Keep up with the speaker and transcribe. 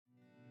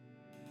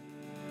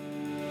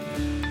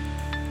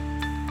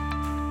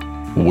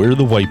Where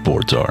the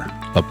Whiteboards Are,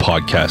 a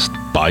podcast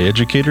by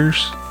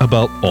educators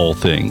about all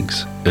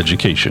things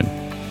education.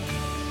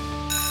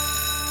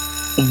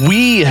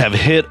 We have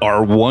hit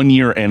our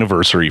 1-year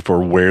anniversary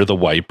for Where the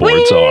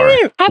Whiteboards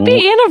Are.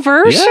 Happy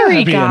anniversary,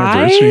 happy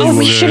guys. anniversary. Oh,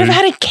 we should have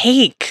had a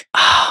cake.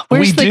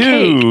 Where's we the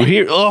do. cake?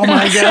 Here, oh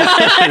my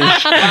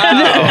gosh.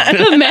 Wow.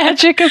 The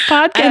magic of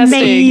podcasting.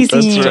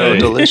 Amazing. That's So right.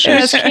 delicious. It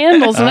has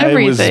candles and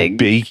everything. I was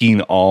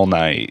baking all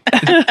night.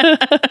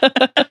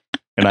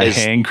 And I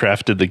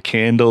handcrafted the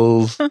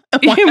candles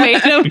You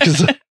made them.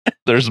 because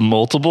there's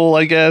multiple,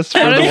 I guess, for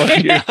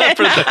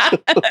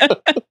the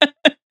 1 year.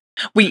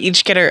 We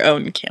each get our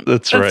own candle.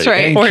 That's That's right.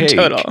 right. And Or cake.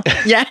 total.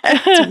 Yeah.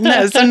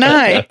 No, so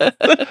nice.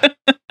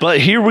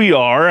 But here we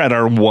are at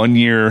our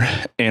 1-year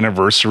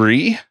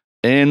anniversary.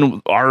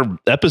 And our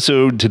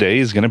episode today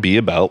is going to be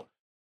about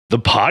the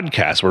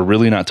podcast. We're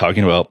really not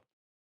talking about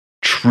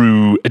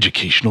true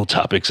educational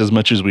topics as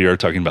much as we are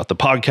talking about the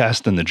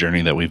podcast and the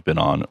journey that we've been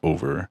on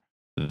over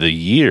the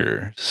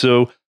year.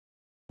 So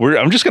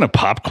I'm just going to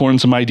popcorn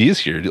some ideas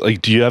here.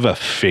 Like, do you have a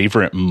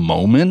favorite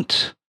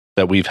moment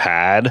that we've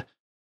had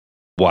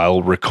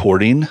while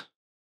recording?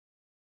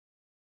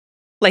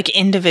 Like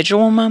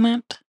individual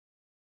moment,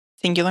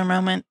 singular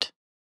moment.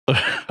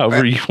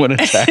 However you want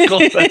to tackle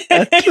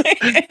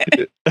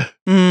that.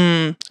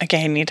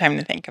 Okay, I need time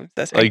to think. I'm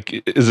so sorry.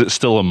 Like, is it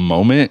still a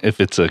moment if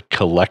it's a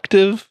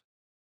collective?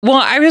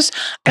 Well, I was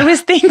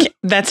thinking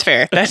that's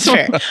fair. That's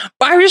fair. But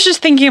I was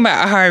just thinking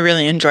about how I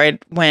really enjoyed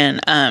when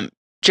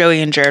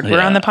Joey and Jared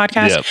were on the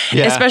podcast,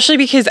 Yeah. especially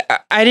because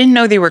I didn't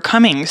know they were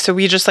coming. So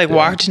we just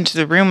walked into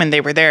the room and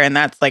they were there, and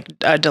that's like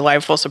a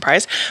delightful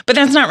surprise. But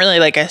that's not really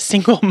like a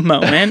single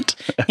moment,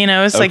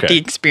 It's like Okay, the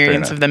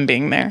experience fair of them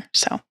being there.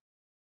 So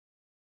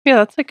Yeah,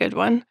 that's a good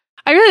one.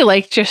 I really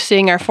liked just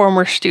seeing our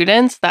former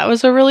students. That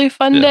was a really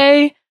fun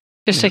day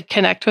just to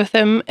connect with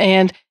them.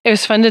 And it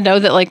was fun to know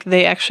that like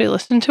they actually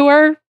listen to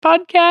our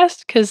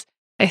podcast, because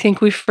I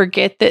think we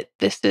forget that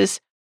this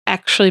is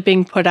actually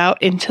being put out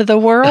into the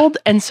world.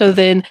 And so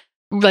then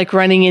like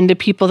running into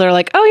people that are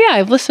like, oh yeah,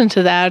 I've listened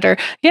to that. Or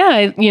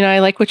yeah, I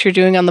like what you're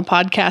doing on the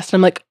podcast. And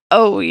I'm like,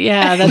 oh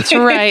yeah, that's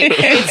right.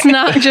 It's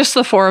not just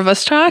the four of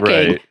us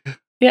talking. Right.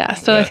 Yeah,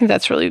 so I think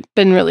that's really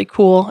been really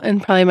cool,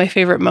 and probably my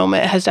favorite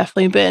moment has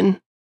definitely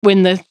been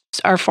when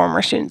our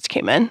former students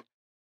came in to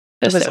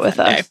It was sit a with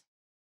fun us.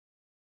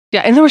 Yeah,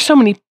 and there were so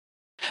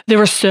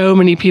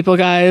many people,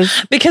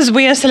 guys. because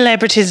we are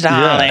celebrities,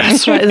 darling.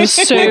 That's right. There's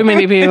so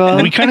many people.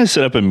 We kind of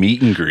set up a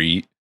meet and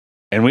greet,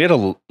 and we had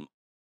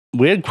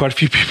quite a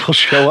few people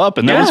show up,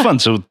 and that was fun.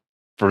 So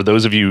for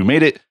those of you who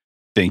made it,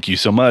 thank you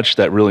so much.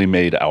 That really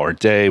made our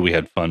day. We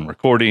had fun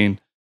recording.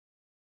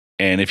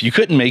 And if you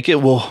couldn't make it,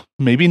 well,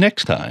 maybe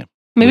next time.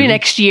 Maybe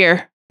next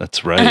year.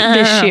 That's right.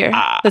 This year.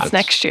 Ah, That's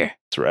next year.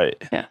 That's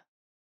right.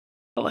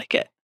 I like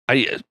it.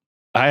 I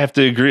have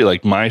to agree.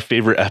 Like, my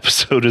favorite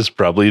episode is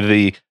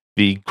probably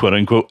the quote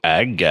unquote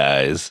ag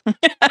guys.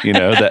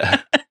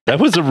 That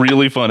was a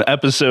really fun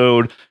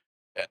episode.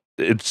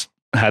 It's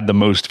had the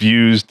most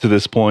views to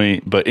this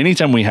point. But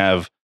anytime we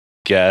have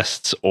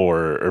guests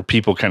or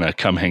people kind of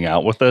come hang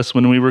out with us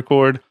when we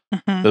record,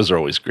 those are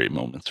always great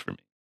moments for me.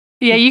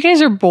 Yeah, you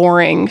guys are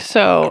boring.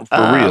 So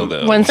For real,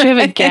 though. once we have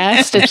a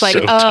guest, it's like, so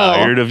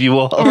tired of you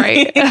all.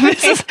 Right.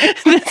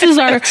 This is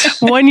our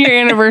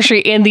 1-year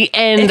anniversary and the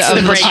end It's of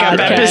the the breakup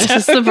podcast. episode.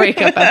 It's the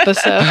breakup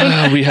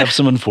episode. We have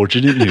some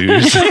unfortunate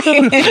news.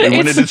 We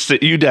wanted to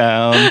sit you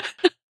down.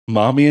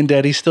 Mommy and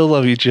Daddy still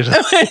love each other.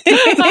 I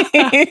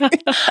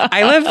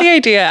love the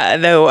idea,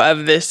 though,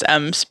 of this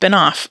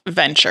spin-off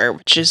venture,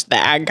 which is the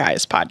Ag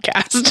Guys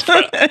podcast.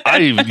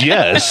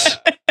 Yes.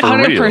 For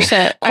real.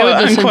 100%. I would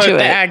Quote, listen unquote, to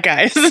the it. Ag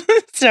Guys.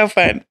 So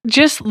fun.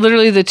 Just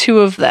literally the two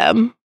of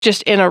them,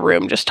 just in a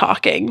room, just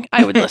talking.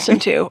 I would listen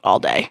to all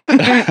day.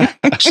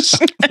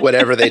 Just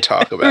whatever they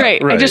talk about.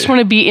 Right. I Right. just want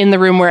to be in the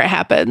room where it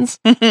happens.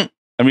 I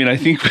mean, I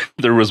think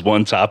there was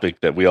one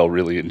topic that we all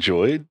really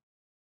enjoyed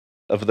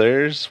of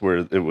theirs where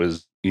it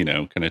was,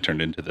 kind of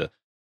turned into the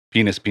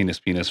penis,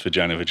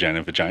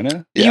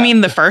 vagina. You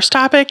mean the first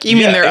topic? You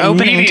mean their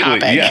opening immediately,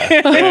 topic? Yeah.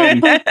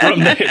 And from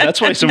there,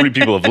 that's why so many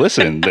people have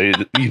listened. They,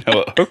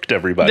 it hooked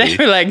everybody.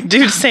 They were like,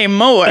 dude, say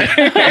more.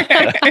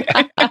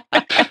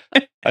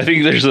 I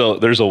think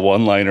there's a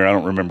one-liner, I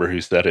don't remember who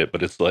said it,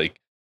 but it's like,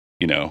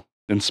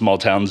 in small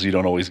towns you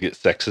don't always get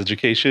sex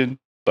education,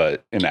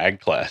 but in ag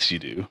class you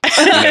do.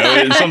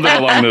 It's something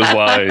along those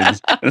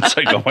lines. And it's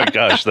like, oh my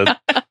gosh, that's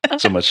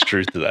so much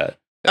truth to that.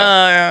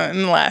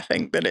 I'm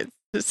laughing, but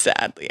it's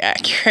sadly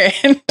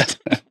accurate.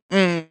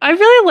 I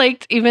really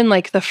liked even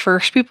like the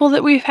first people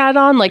that we've had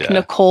on. Like Yeah.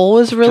 Nicole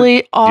was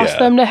really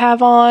awesome to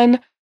have on.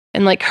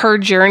 And like her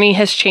journey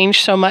has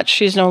changed so much.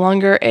 She's no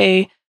longer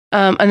an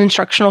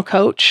instructional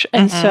coach.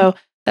 And so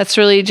that's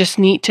really just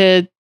neat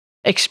to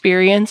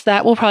experience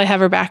that. We'll probably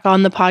have her back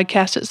on the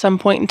podcast at some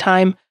point in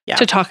time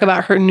to talk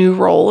about her new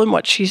role and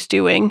what she's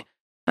doing.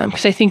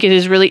 Because I think it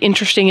is really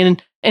interesting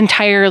and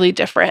entirely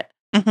different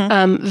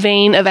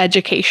vein of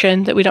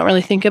education that we don't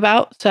really think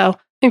about. So I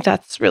think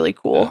that's really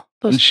cool.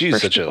 And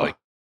she's such a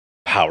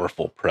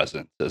powerful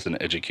presence as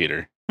an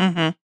educator.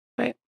 Mm-hmm.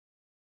 Right.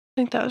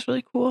 think that was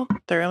really cool.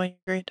 Thoroughly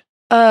agreed.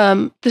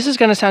 This is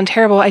going to sound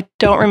terrible. I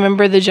don't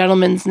remember the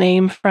gentleman's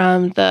name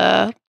from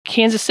the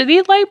Kansas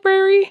City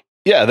library.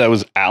 Yeah, that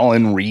was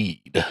Alan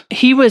Reed.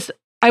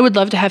 I would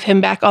love to have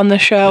him back on the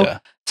show,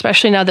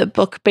 especially now that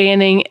book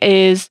banning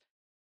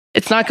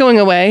it's not going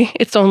away.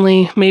 It's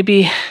only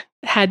maybe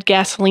had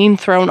gasoline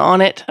thrown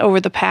on it over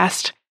the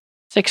past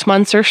 6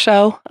 months or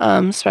so,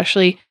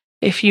 especially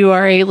if you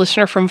are a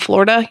listener from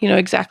Florida, you know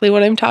exactly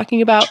what I'm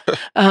talking about.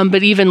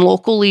 But even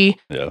locally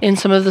in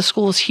some of the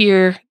schools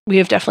here, we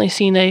have definitely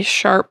seen a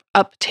sharp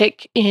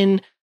uptick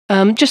in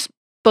just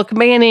book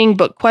banning,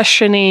 book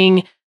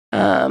questioning,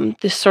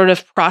 this sort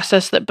of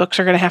process that books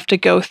are going to have to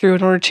go through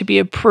in order to be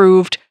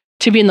approved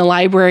to be in the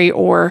library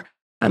or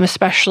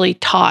especially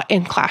taught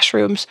in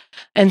classrooms.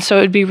 And so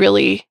it'd be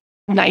really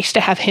nice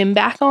to have him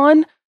back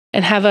on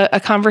and have a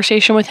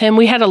conversation with him.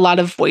 We had a lot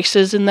of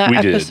voices in that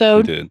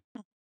episode. We did.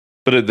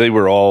 But they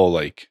were all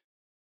like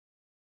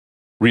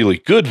really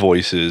good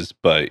voices.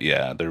 But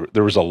yeah,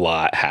 there was a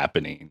lot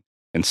happening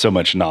and so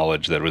much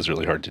knowledge that it was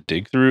really hard to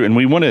dig through. And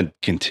we want to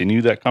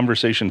continue that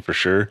conversation for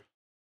sure.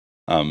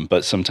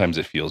 But sometimes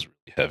it feels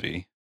really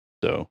heavy.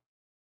 So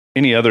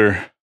any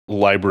other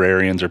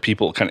librarians or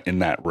people kind of in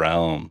that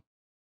realm,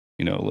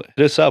 you know,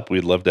 hit us up.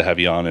 We'd love to have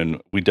you on.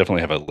 And we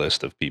definitely have a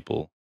list of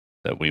people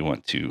that we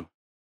want to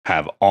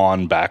have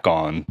back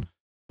on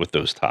with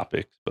those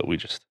topics. But we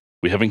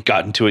haven't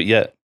gotten to it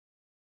yet.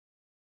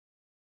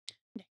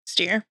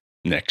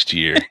 Next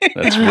year.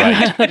 That's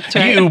right. That's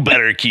right. You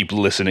better keep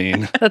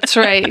listening. That's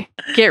right.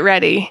 Get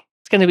ready.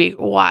 It's going to be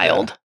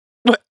wild.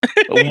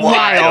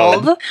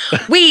 Wild.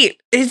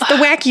 Wait, it's the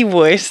wacky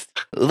voice.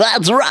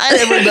 That's right,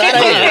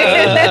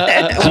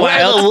 everybody.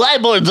 Where the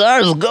whiteboards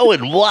are is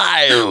going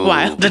wild.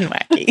 Wild and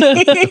wacky.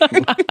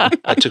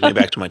 That took me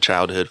back to my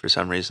childhood for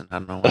some reason. I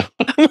don't know why.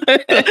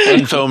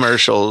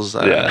 Infomercials.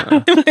 I don't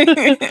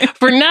know.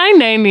 For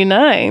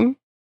 $9.99,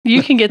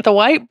 you can get the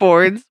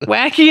whiteboards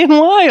Wacky and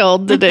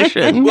Wild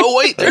edition. Well,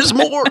 wait, there's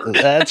more.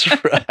 That's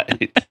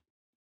right.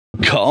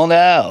 Call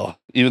now,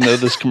 even though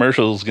this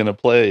commercial is going to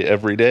play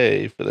every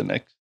day for the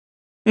next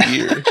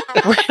year.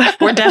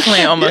 We're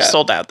definitely almost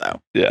sold out,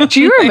 though. Yeah.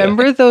 Do you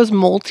remember those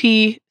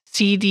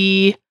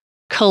multi-CD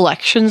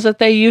collections that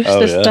they used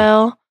to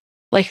sell?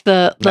 Like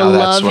the now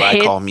love that's what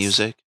hits? I call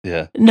music.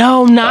 Yeah.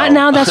 No, not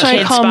now. That's what I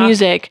Kid call Spot.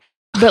 music.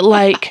 But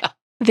like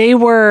they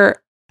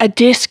were a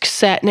disc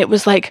set, and it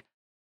was like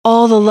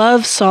all the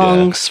love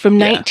songs from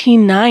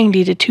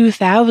 1990 to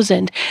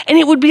 2000, and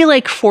it would be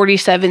like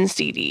 47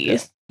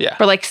 CDs. Yeah.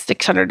 For like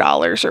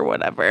 $600 or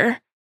whatever.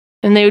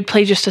 And they would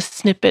play just a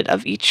snippet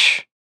of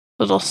each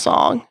little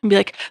song and be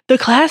like, the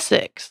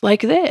classics, like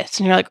this.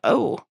 And you're like,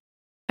 oh,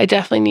 I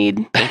definitely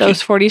need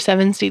those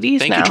 47 CDs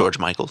Thank now. you, George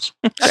Michaels.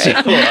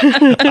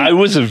 I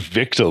was a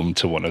victim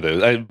to one of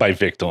those. By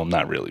victim,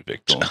 not really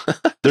victim.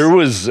 There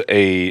was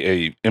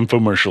a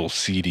infomercial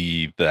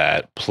CD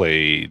that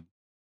played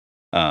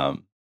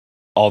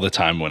all the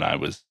time when I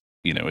was,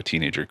 a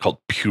teenager called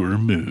Pure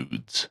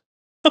Moods.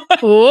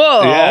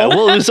 Whoa. Yeah,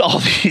 well, it was all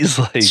these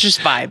like It's just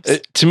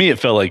vibes. to me, it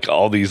felt like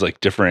all these like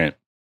different,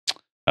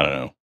 I don't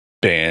know,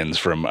 bands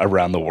from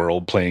around the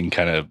world playing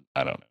kind of,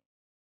 I don't know,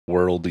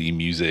 worldy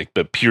music.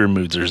 But Pure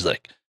Moods, there's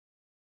like,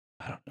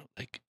 I don't know,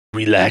 like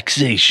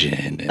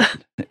relaxation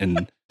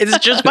and It's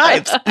just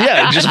vibes.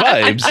 yeah, just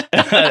vibes.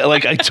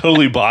 Like I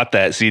totally bought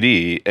that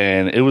CD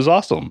and it was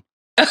awesome.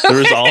 There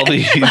was all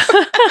these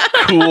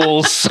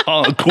cool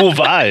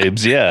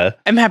vibes. Yeah,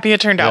 I'm happy it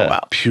turned out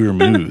well. Pure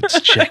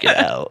Moods, check it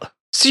out.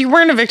 So you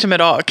weren't a victim at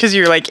all because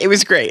you're like, it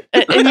was great.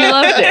 And you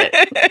loved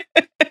it.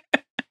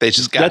 They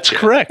just got That's you.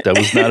 correct. I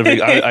was not a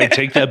big. I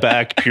take that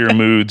back. Pure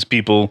Moods,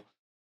 people.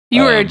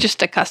 You were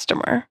just a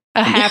customer,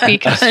 a happy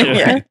customer.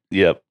 Yeah.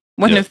 Yep.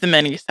 One Yep. of the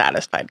many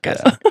satisfied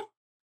customers.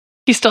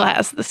 He still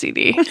has the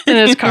CD in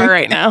his car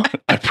right now.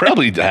 I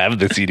probably have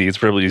the CD. It's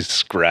probably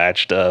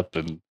scratched up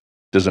and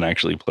doesn't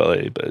actually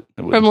play. But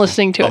From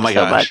listening to Oh it my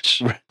so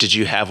gosh. much. Did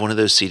you have one of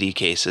those CD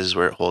cases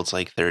where it holds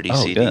like 30 Oh,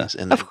 CDs?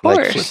 yeah. And Of then, course.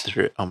 Like, flip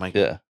through it? Oh my God.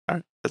 Yeah. All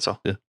right. That's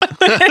all.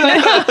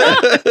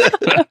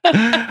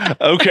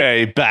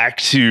 Okay, back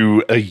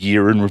to a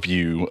year in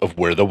review of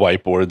Where the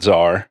Whiteboards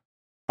Are.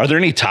 Are there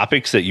any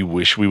topics that you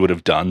wish we would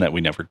have done that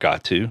we never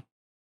got to?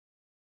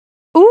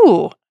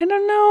 Ooh, I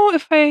don't know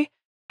if I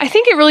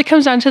think it really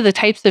comes down to the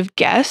types of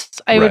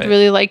guests I would Right.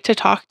 really like to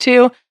talk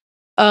to.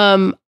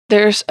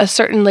 There's a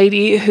certain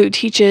lady who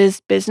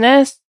teaches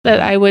business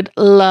that I would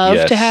love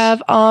Yes. to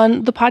have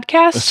on the A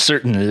podcast.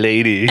 certain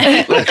lady.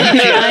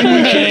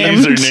 Unnamed.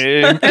 Use her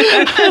name.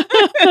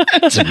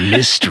 It's a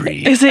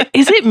mystery. Is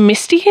it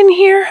Misty in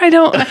here? I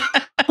don't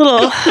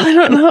know.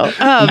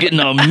 I'm getting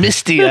all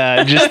misty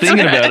eyed just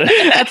thinking about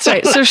it. That's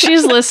right. So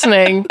she's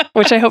listening,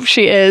 which I hope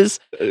she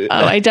is.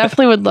 I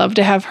definitely would love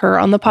to have her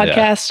on the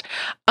podcast.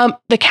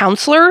 The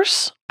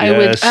counselors, I would.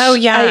 Yes. Oh,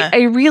 yeah.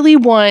 I really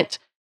want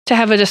to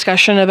have a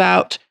discussion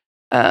about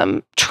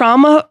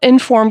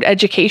trauma-informed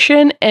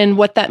education and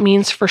what that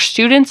means for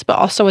students, but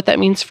also what that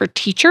means for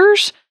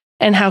teachers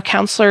and how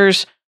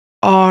counselors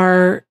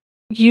are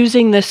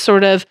using this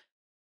sort of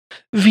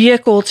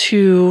vehicle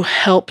to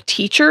help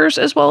teachers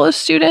as well as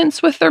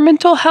students with their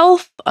mental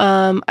health.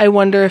 I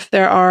wonder if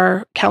there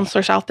are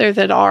counselors out there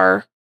that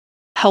are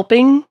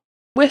helping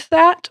with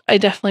that. I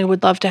definitely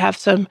would love to have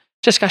some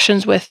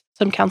discussions with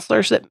some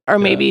counselors that are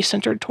maybe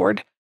centered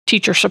toward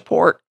teacher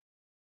support.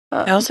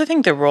 I also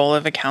think the role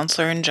of a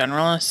counselor in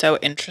general is so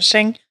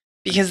interesting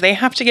because they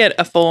have to get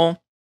a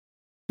full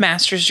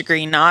master's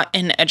degree, not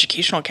in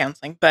educational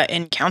counseling, but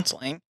in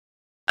counseling,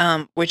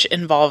 which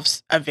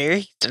involves a very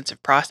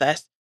extensive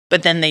process.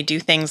 But then they do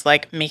things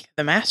like make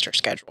the master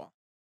schedule,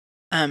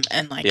 and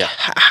like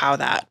how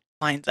that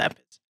lines up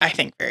is, I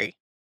think, very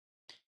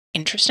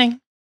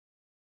interesting.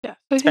 Yeah,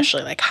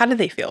 especially like how do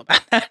they feel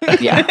about that?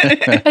 Yeah,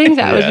 I think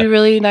that would be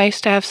really nice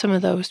to have some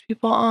of those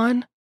people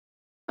on.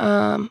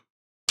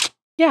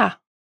 Yeah,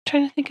 I'm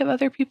trying to think of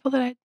other people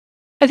that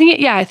I think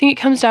it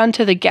comes down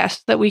to the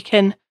guests that we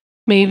can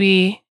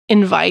maybe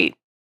invite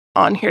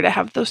on here to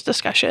have those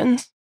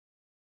discussions.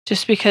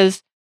 Just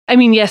because, I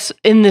mean, yes,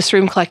 in this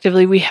room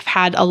collectively, we have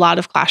had a lot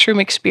of classroom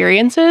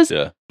experiences,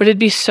 but it'd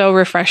be so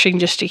refreshing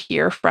just to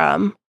hear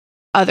from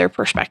other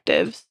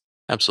perspectives.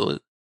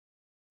 Absolutely.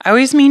 I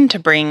always mean to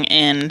bring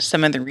in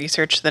some of the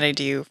research that I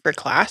do for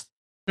class,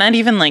 not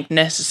even like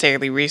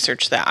necessarily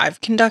research that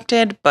I've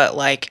conducted, but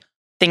like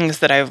things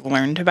that I've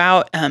learned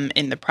about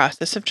in the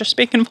process of just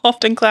being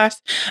involved in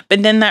class.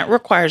 But then that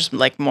requires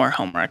like more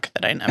homework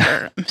that I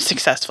never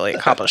successfully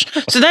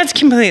accomplished. So that's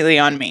completely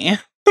on me.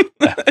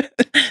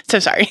 So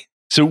sorry.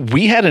 So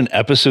we had an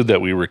episode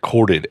that we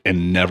recorded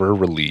and never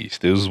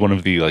released. It was one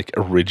of the like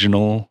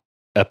original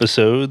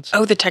episodes.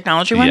 Oh, the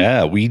technology one?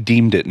 Yeah, we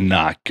deemed it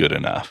not good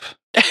enough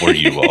for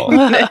you all.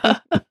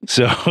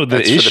 So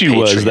the issue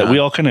was that we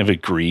all kind of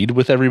agreed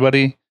with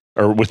everybody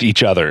or with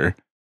each other,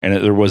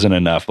 and there wasn't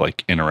enough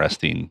like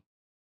interesting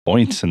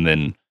points. And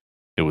then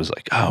it was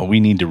like, oh, we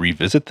need to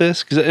revisit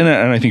this. And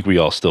I think we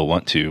all still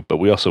want to, but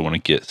we also want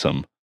to get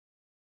some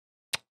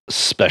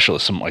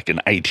specialists, some like an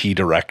IT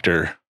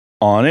director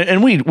on it.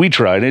 And we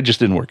tried, it just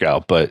didn't work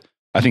out. But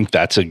I think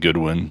that's a good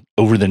one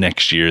over the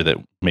next year that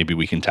maybe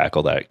we can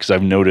tackle that. Because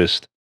I've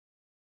noticed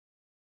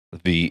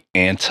the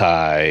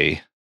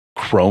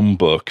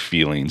anti-Chromebook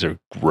feelings are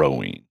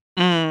growing.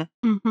 More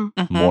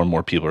and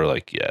more people are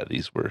like, yeah,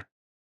 this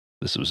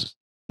was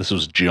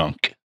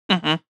junk.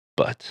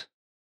 But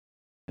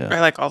or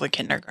like all the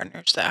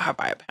kindergartners that have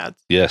iPads.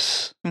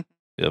 Yes.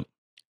 Yep.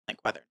 Like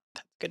whether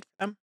that's good for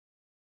them.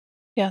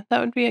 Yeah, that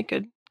would be a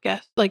good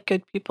guess, like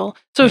good people.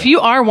 So if you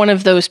are one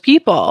of those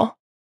people,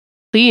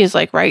 please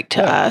like write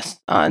to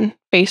us on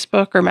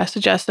Facebook or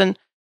message us and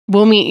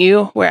we'll meet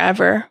you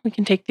wherever. We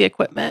can take the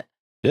equipment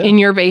in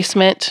your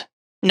basement.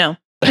 No.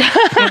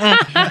 I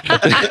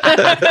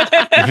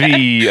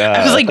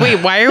was like,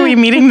 wait, why are we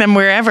meeting them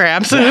wherever?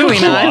 Absolutely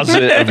not.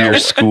 Closet of your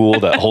school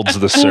that holds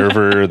the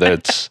server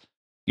that's,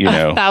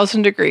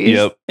 1,000 degrees.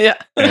 Yep. Yeah.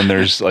 And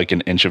there's like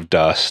an inch of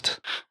dust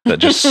that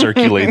just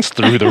circulates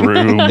through the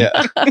room.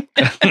 Yeah.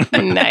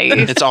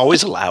 Nice. It's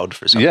always loud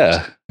for some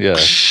reason. Yeah.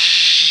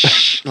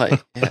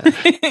 Like,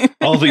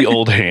 all the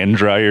old hand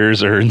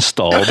dryers are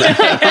installed.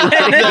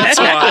 That's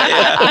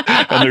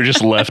why, and they're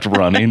just left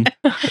running.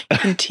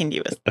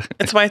 Continuous.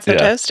 That's why it's so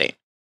toasty.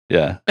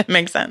 Yeah. It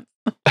makes sense.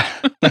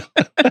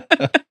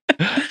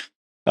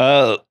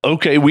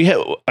 Okay,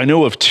 I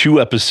know of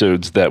 2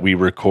 episodes that we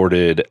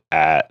recorded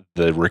at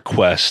the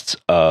requests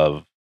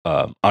of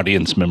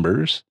audience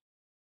members.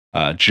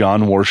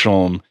 John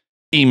Warsham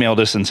emailed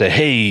us and said,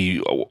 hey,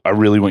 I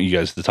really want you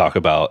guys to talk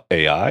about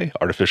AI,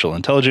 artificial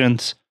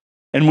intelligence.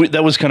 And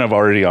that was kind of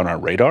already on our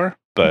radar,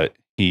 but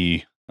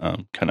he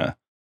kind of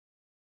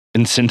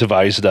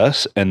incentivized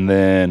us. And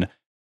then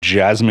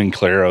Jasmine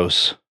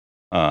Claros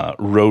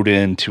wrote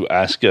in to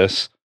ask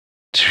us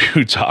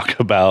to talk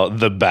about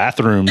the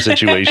bathroom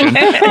situation,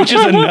 which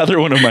is another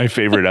one of my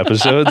favorite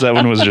episodes. That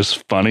one was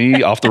just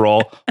funny, off the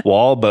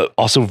wall, but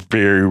also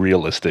very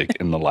realistic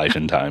in the life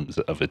and times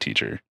of a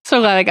teacher.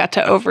 So glad I got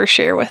to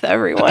overshare with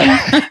everyone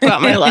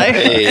about my life.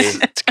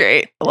 It's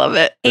great. I love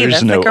it. Hey,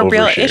 that's like a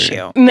real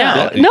issue.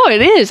 No,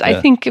 it is. I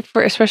think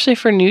especially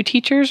for new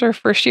teachers or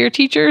first year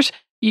teachers,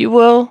 you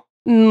will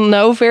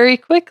know very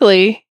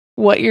quickly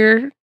what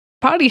your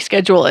potty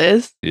schedule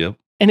is. Yep.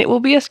 And it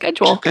will be a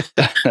schedule.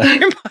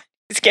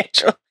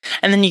 Schedule,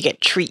 and then you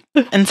get treat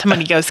and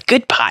somebody goes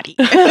good potty.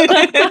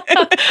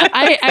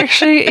 I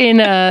actually in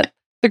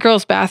the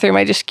girls' bathroom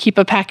I just keep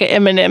a pack of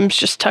M&Ms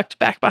just tucked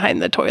back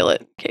behind the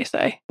toilet in case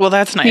I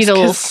that's nice, need a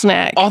little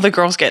snack. All the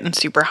girls getting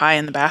super high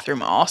in the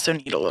bathroom also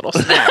need a little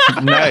snack.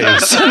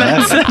 Nice. So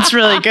that's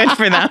really good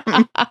for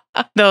them.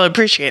 They'll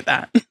appreciate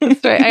that.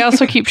 That's right. I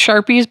also keep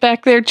Sharpies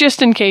back there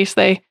just in case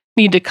they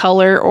need to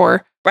color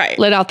or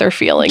let out their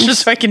feelings.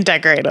 Just so I can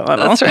decorate a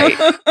little. That's right.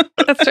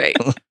 That's right.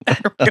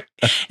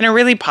 In a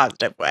really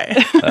positive way.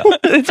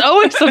 It's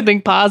always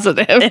something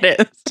positive. It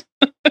is.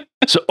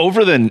 So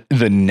over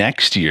the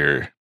next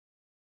year,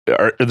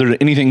 are there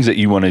any things that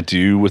you want to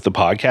do with the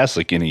podcast?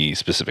 Like any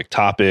specific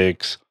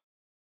topics,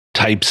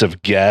 types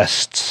of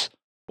guests,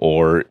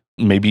 or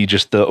maybe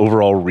just the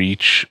overall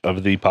reach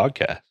of the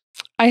podcast?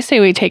 I say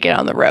we take it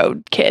on the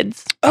road,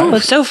 kids. Oh,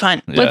 so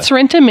fun. Yeah. Let's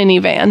rent a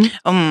minivan.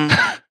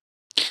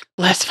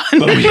 Less fun.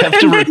 But we have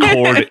to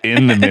record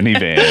in the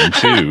minivan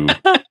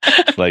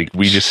too. Like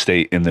we just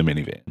stay in the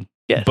minivan.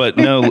 Yes. But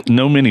no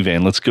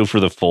minivan. Let's go for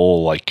the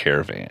full like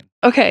caravan.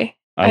 Okay.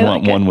 I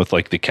want like one with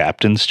like the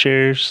captain's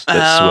chairs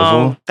that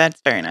swivel. That's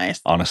very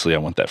nice. Honestly, I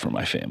want that for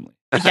my family.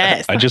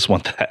 Yes. I just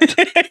want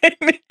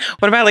that.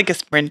 What about like a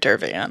Sprinter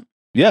van?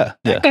 Yeah.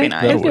 Yeah. That'd be Okay.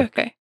 nice. That'll work.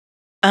 Okay.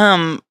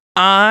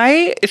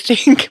 I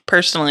think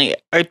personally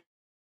I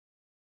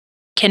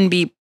can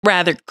be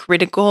rather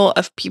critical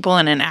of people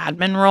in an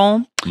admin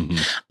role.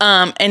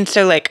 Mhm. And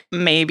so like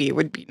maybe it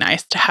would be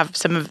nice to have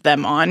some of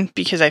them on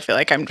because I feel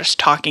like I'm just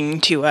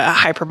talking to a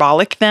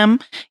hyperbolic them,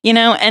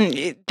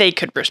 and they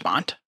could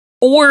respond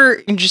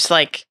or just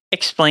like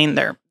explain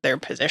their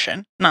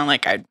position. Not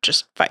like I'd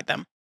just fight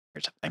them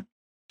or something.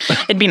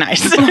 It'd be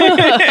nice.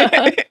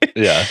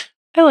 Yeah.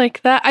 I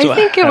like that. So I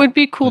think it would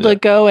be cool yeah. to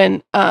go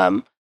and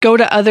go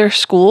to other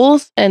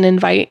schools and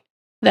invite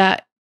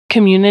that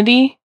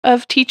community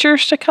of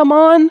teachers to come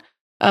on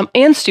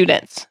and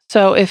students.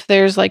 So if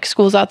there's like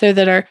schools out there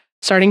that are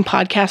starting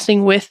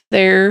podcasting with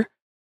their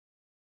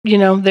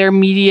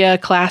media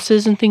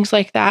classes and things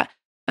like that,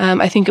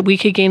 I think we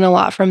could gain a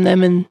lot from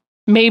them and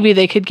maybe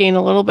they could gain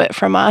a little bit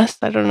from us.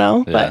 I don't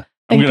know. Yeah. But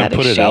I'm think going to that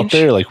put it out exchange-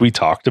 there. Like we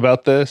talked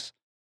about this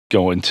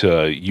going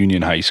to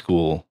Union High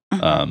School.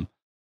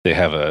 They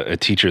have a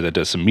teacher that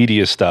does some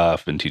media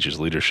stuff and teaches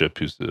leadership,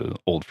 who's an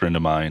old friend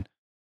of mine,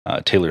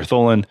 Taylor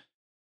Tholen.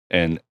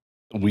 And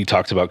we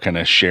talked about kind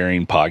of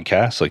sharing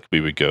podcasts. Like we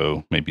would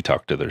go maybe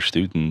talk to their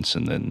students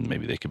and then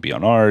maybe they could be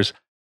on ours.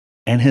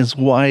 And his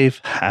wife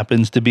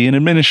happens to be an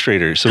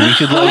administrator. So we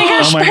could like,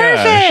 oh my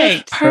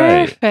gosh, perfect.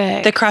 Perfect.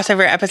 Right. The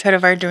crossover episode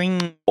of our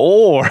doing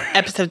Or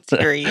episode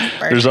series.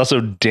 there's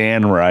also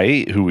Dan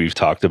Wright, who we've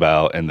talked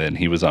about. And then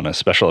he was on a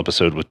special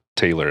episode with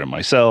Taylor and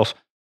myself.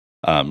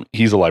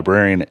 He's a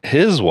librarian.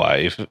 His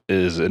wife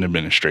is an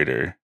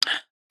administrator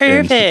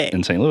Perfect.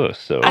 in St. Louis.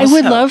 So I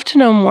would Also- love to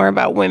know more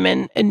about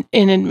women in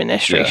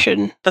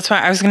administration. That's why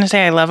I was going to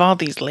say I love all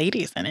these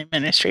ladies in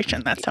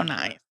administration. That's so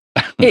nice.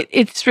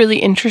 It's really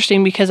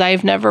interesting because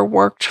I've never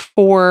worked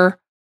for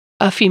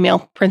a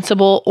female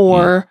principal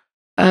or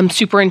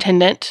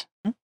superintendent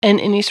in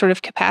any sort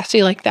of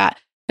capacity like that.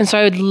 And so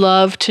I would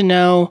love to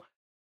know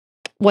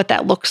what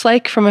that looks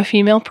like from a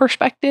female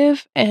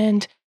perspective.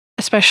 And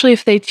especially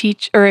if they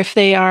teach or if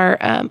they are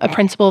a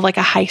principal of like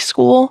a high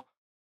school,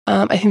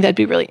 I think that'd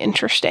be really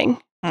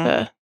interesting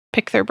to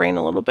pick their brain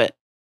a little bit.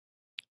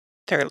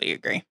 Thoroughly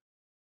agree.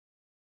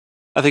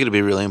 I think it'd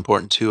be really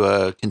important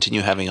to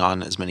continue having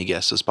on as many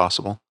guests as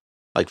possible,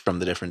 like from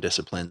the different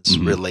disciplines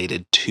Mhm.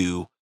 related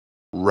to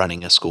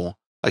running a school.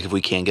 Like if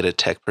we can get a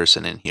tech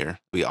person in here, it'd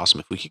be awesome.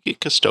 If we could get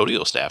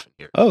custodial staff in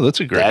here, Oh, that's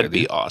a great that'd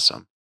idea. be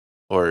awesome.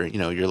 Or,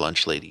 your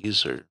lunch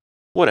ladies or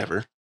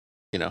whatever,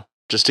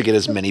 just to get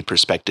as many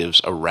perspectives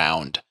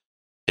around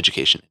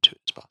education into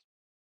it as possible.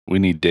 We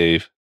need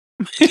Dave.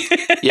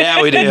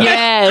 Yeah, we do.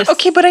 Yes.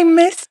 Okay, but I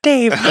miss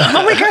Dave.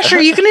 Oh my gosh,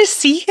 are you going to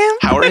see him?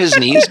 How are his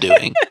knees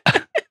doing?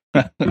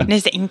 And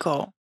his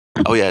ankle.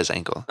 Oh, yeah, his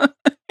ankle.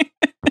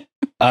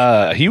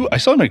 I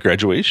saw him at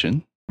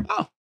graduation.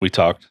 Oh. We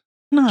talked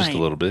Nice. just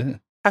a little bit.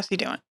 How's he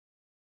doing?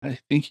 I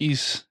think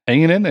he's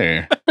hanging in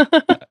there.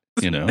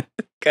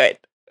 Good.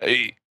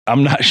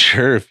 I'm not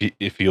sure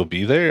if he'll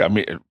be there. I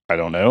mean, I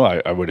don't know.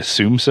 I would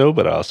assume so,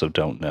 but I also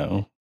don't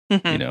know.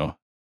 Mhm.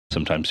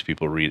 Sometimes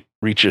people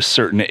reach a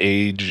certain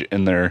age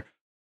in their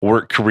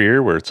work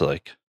career where it's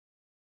like,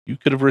 you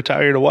could have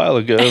retired a while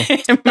ago, But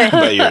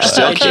you're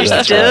still But you're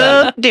That's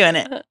still right. doing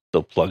it.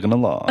 still plugging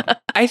along.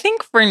 I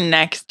think for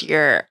next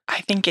year,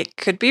 I think it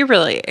could be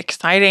really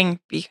exciting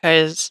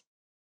because,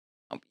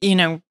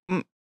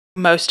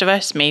 most of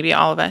us, maybe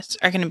all of us,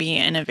 are going to be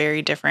in a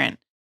very different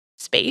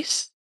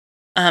space.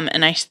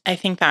 And I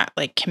think that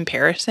like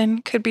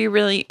comparison could be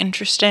really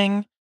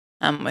interesting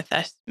with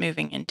us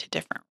moving into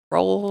different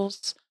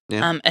roles,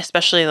 Yeah.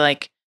 especially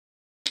like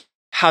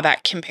how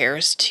that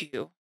compares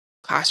to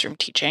classroom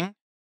teaching.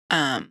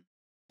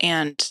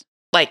 And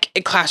like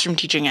classroom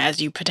teaching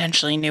as you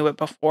potentially knew it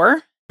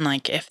before. And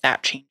like if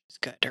that change is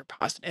good or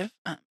positive,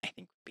 I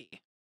think would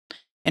be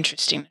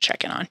interesting to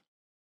check in on.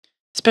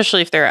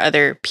 Especially if there are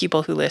other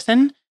people who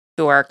listen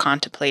who are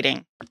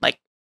contemplating like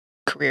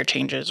career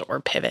changes or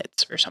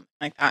pivots or something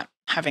like that.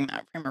 Having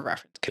that frame of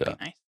reference could Yeah.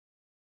 be nice.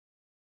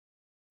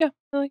 Yeah,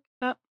 I like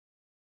that.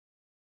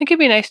 I think it'd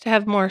be nice to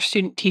have more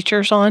student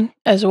teachers on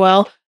as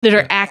well that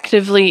are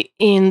actively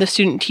in the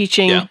student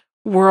teaching Yeah.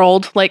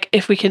 world. Like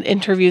if we can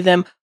interview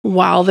them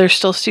while they're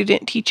still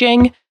student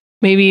teaching,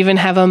 maybe even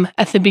have them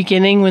at the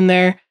beginning when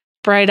they're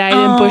bright-eyed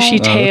and Oh. Oh, that's a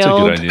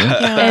bushy-tailed. good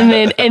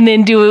idea. And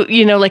then do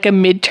like a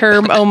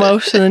midterm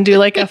almost, and then do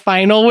like a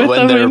final with When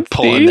them they're and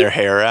pulling see. their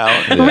hair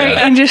out. Yeah. Right,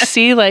 and just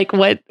see like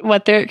what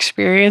their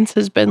experience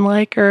has been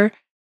like, or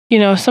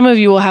some of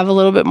you will have a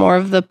little bit more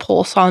of the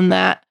pulse on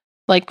that,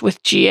 like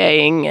with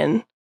GAing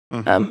and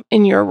Mhm.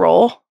 in your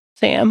role,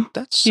 Sam.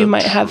 That's so You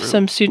might have true.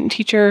 some student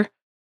teacher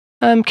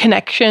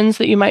connections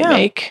that you might Yeah.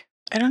 make.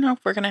 I don't know if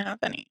we're going to have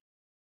any.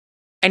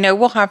 I know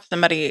we'll have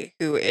somebody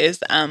who is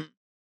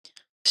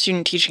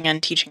student teaching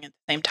and teaching at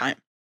the same time.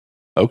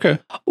 Okay.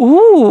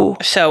 Ooh.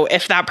 So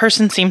if that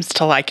person seems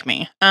to like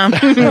me, I'll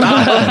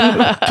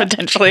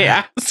potentially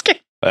ask.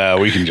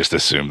 We can just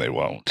assume they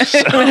won't. So.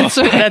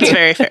 That's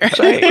very fair.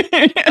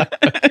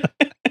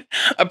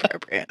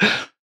 Appropriate.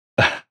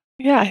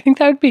 Yeah, I think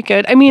that would be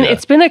good. I mean,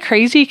 it's been a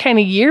crazy kind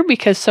of year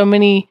because so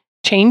many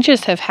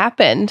changes have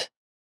happened.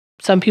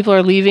 Some people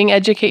are leaving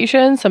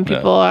education. Some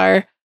people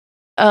are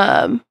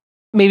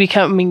maybe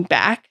coming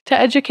back to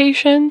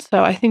education.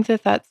 So I think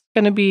that that's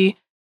going to be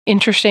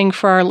interesting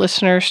for our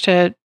listeners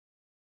to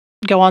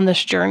go on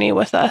this journey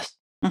with us.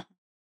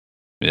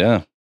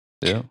 Yeah.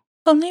 Yeah.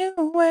 A new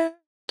world.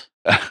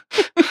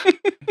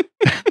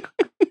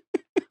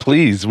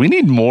 Please, we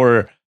need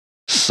more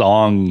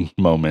song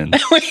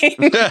moments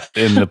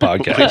in the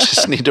podcast. We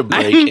just need to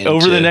break into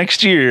Over the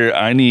next year,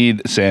 I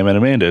need Sam and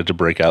Amanda to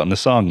break out in the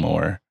song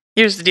more.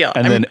 Here's the deal.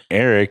 And then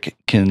Eric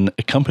can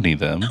accompany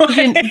them.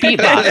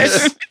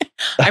 Beatbox.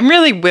 I'm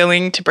really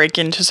willing to break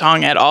into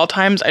song at all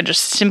times. I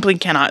just simply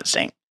cannot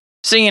sing.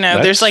 So,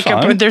 there's like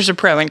there's a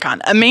pro and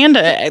con.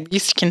 Amanda at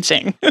least can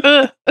sing.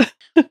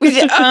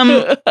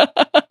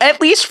 At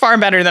least far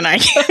better than I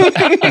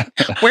can.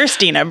 Where's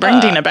Dina? Bring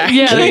Dina back.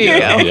 Yeah, there you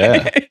go.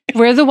 Yeah.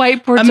 Where the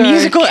Whiteboards A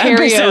musical Are,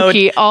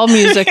 karaoke, episode. all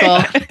musical,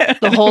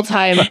 the whole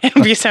time. It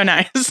would be so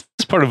nice.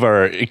 It's part of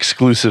our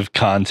exclusive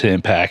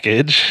content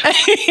package.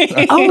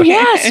 Oh,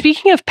 yeah.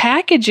 Speaking of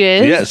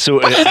packages. Yeah. So,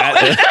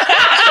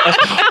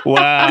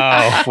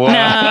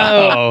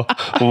 wow.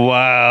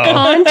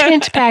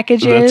 Content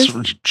packages.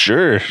 That's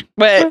sure.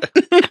 But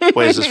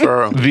Wait, is this for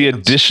our own? The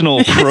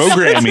additional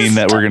programming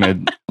that we're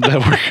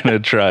gonna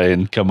try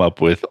and come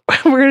up with.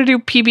 We're going to do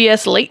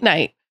PBS late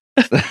night.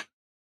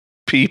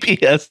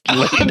 PBS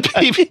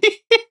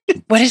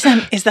late. what is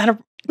that? Is that a?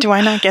 Do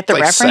I not get the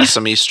Like reference?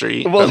 Sesame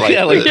Street. Well, but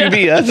yeah, like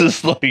PBS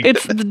is like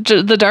It's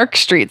the dark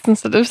streets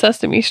instead of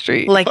Sesame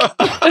Street. Like,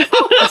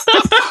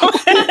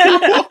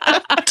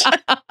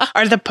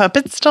 are the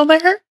puppets still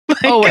there?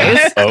 Always.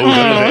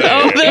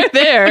 They're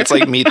there. It's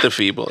like Meet the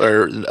Feeble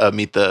or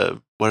Meet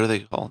the, what are they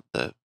called?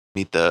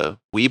 Meet the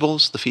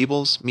Weebles, the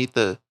Feebles, Meet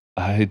the.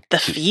 The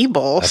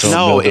Feebles. I don't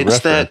No, know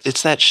the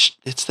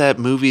it's that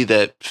movie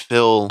that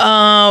Phil.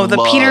 Oh, the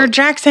loved. Peter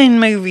Jackson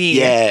movie.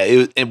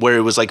 Yeah, where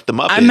it was like the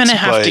Muppets. I'm gonna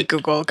have to but,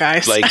 Google,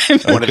 guys. Like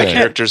one of the Okay.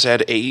 characters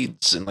had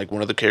AIDS, and like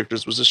one of the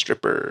characters was a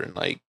stripper, and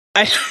like.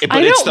 I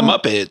But it's the don't-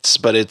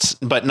 Muppets,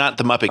 but not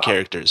the Muppet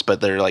characters,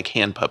 but they're like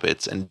hand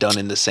puppets and done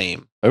in the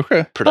same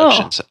okay.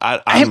 productions.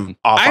 I'm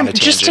off on a tangent.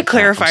 just to now, I'm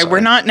clarify, sorry.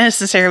 we're not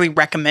necessarily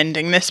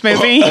recommending this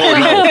movie. Oh,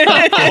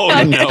 no.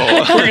 Oh, no.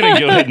 We're gonna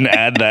go ahead and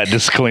add that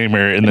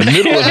disclaimer in the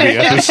middle of the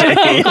episode.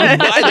 By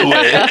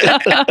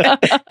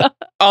the way,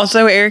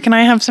 Also, Eric and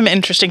I have some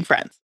interesting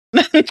friends.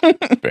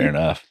 Fair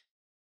enough.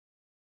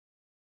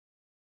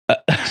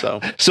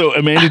 so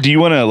Amanda, do you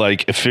want to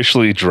like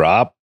officially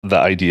drop the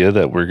idea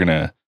that we're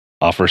gonna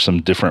offer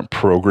some different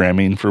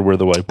programming for Where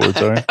the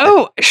Whiteboards Are?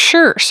 Oh,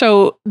 sure.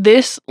 So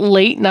this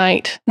late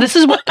night. This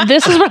is what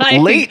I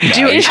Late think.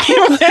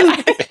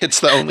 night? it's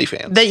the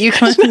OnlyFans. That you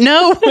can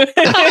no.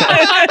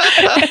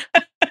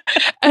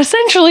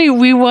 Essentially,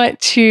 we want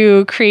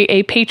to create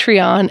a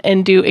Patreon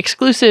and do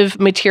exclusive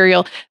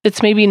material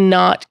that's maybe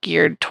not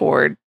geared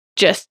toward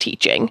just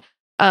teaching.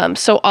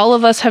 So all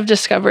of us have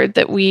discovered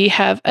that we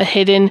have a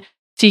hidden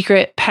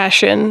secret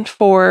passion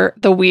for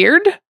the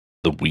weird.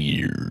 The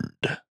weird.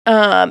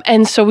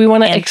 And so we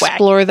want to And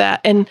explore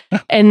that and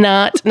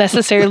not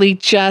necessarily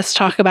just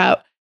talk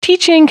about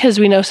teaching, because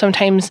we know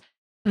sometimes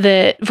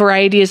that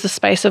variety is the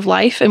spice of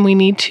life and we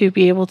need to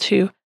be able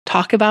to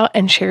talk about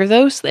and share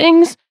those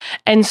things.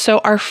 And so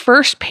our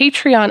first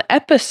Patreon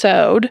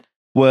episode.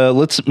 Well,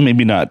 let's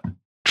maybe not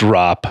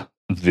drop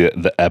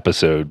the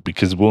episode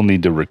because we'll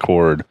need to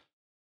record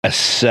a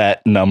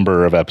set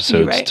number of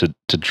episodes Right.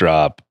 to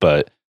drop.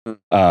 But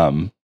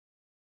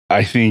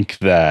I think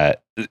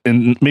that,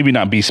 and maybe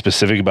not be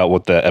specific about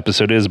what the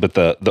episode is, but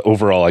the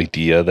overall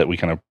idea that we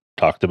kind of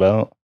talked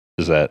about,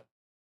 is that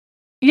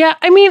Yeah,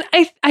 I mean,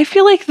 I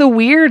feel like the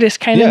weird is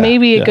kind of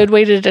maybe a good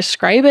way to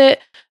describe it.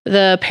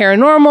 The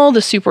paranormal,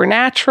 the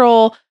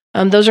supernatural,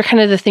 those are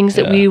kind of the things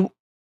that we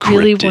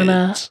really want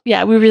cryptids.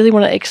 to, we really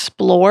want to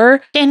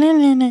explore. And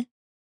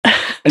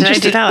Did I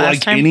just do that last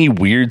like time? any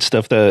weird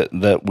stuff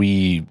that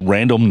we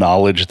random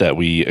knowledge that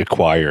we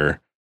acquire.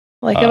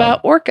 Like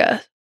about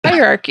orca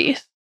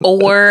hierarchies.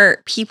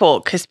 Or people,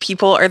 because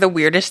people are the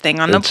weirdest thing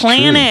on the It's true.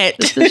 planet.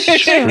 This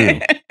is true.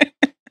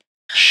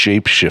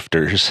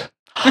 Shapeshifters.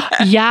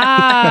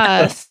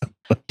 Yes.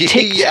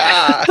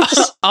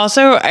 yes.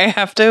 Also, I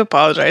have to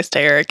apologize to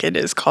Eric. It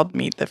is called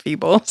Meet the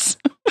Feebles.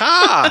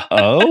 Ah.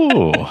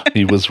 Oh,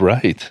 he was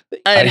right.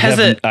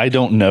 I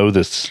don't know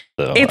this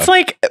though. It's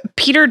like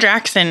Peter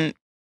Jackson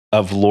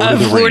of Lord of of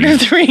the Lord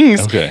Rings. of the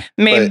Rings Okay.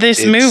 made But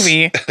this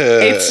movie.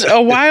 It's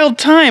a wild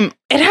time.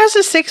 It has a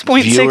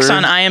 6.6 Viewer-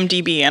 on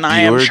IMDb, and I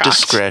am Viewer shocked.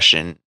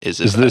 discretion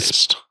is Is this-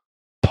 advised.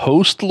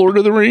 Post Lord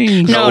of the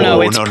Rings? No,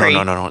 it's no, pre.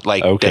 no.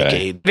 Like Okay.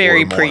 decade.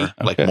 Very or more. pre.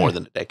 Like Okay. more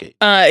than a decade.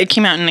 It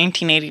came out in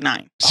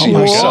 1989. Oh my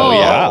Whoa. god.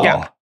 Wow.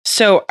 Yeah.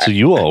 So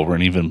you all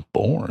weren't even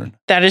born.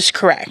 that is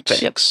correct.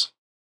 Thanks.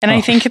 And Oh.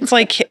 I think it's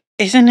like,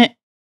 isn't it?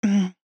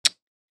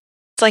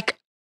 It's like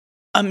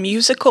a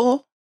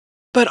musical,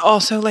 but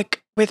also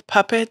like with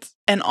puppets,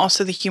 and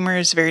also the humor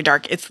is very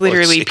dark. It's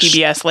literally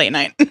PBS late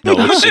night. No,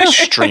 it's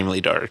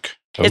extremely dark.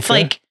 It's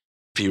Okay. like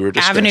Viewer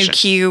discretion. Avenue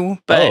Q,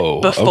 but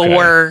Oh,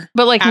 before.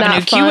 But like Avenue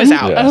not Q fun. was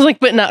out. I was like,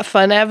 but not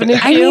fun Avenue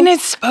Q. I mean,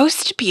 it's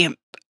supposed to be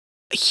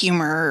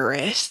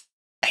humorous.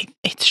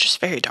 It's just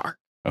very dark.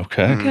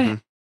 Okay.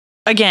 Mhm.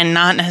 Again,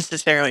 not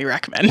necessarily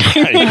recommended.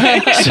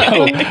 Right.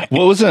 So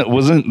what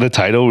wasn't the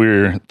title we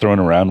were throwing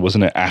around?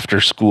 Wasn't it After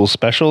School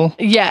Special?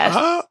 Yes.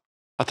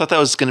 I thought that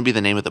was going to be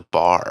the name of the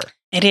bar.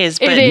 It is,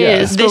 It but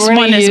is, but this we're gonna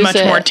one is use much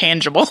it. more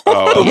tangible.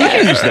 Oh, We can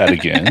okay. use that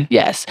again.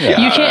 Yes. Yeah.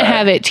 You can't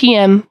have it.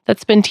 TM.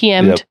 That's been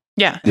TM'd. Yep.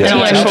 Yeah, Yeah,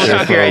 intellectual it's out there,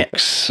 copyright.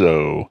 folks.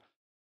 So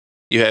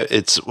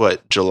It's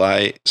what,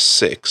 July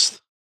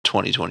 6th,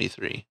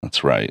 2023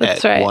 that's right.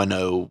 That's at right.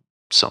 10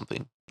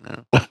 something.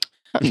 No.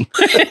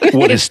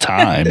 What is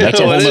time? That's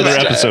a whole What is other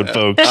time? episode,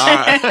 folks.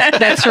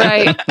 That's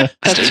right.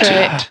 That's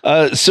Stay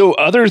right. So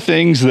other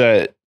things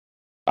that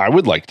I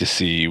would like to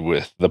see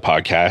with the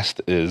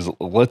podcast is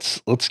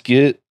let's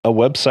get a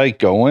website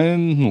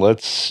going.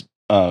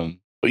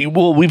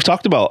 We've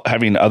talked about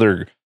having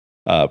other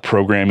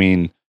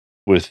programming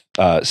with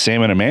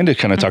Sam and Amanda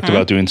kind of talked Mhm.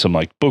 about doing some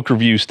like book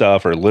review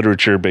stuff or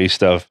literature based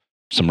stuff,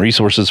 some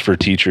resources for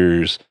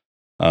teachers.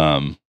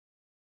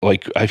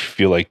 Like I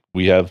feel like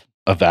we have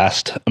a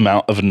vast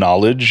amount of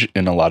knowledge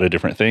in a lot of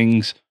different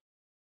things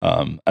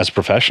as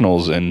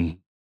professionals, and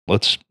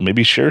let's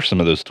maybe share some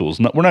of those tools.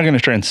 We're not going to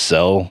try and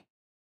sell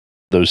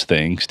those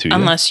things to you.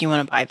 Unless you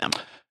want to buy them.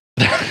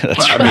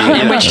 That's I right.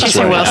 mean, In which That's case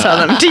I right. will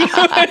sell them to you.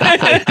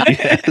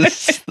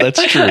 Yes,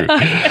 that's true.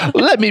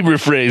 Let me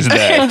rephrase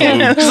that.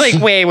 I was folks.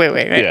 like, wait.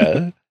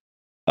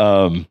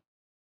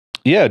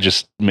 Yeah.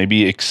 Just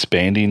maybe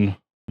expanding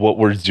what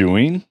we're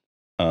doing,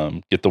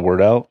 get the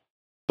word out,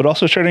 but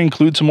also try to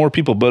include some more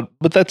people. But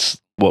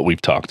that's what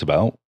we've talked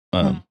about.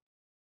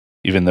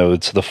 Even though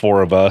it's the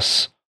four of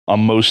us on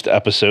most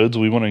episodes,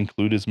 we want to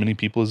include as many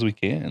people as we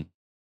can.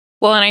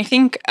 Well, and I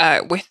think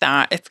with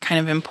that, it's kind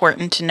of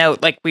important to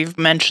note, like we've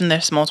mentioned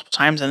this multiple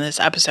times in this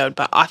episode,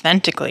 but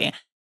authentically,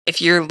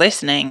 if you're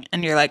listening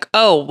and you're like,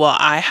 oh, well,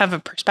 I have a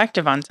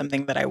perspective on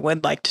something that I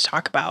would like to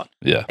talk about,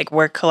 Yeah. like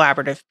we're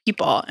collaborative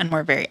people and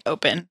we're very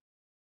open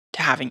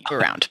to having you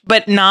around,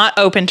 but not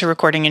open to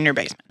recording in your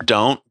basement.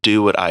 Don't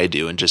do what I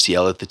do and just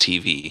yell at the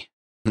TV,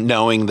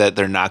 knowing that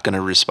they're not going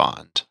to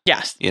respond.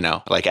 Yes.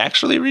 Like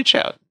actually reach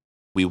out.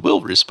 We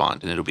will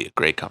respond and it'll be a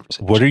great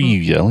conversation. What are you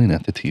yelling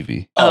at the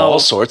TV? All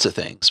sorts of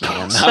things,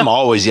 man. I'm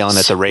always yelling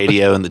at the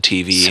radio and the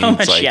TV. So and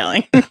much it's like,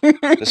 yelling.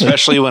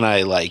 especially when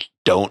I like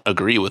don't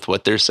agree with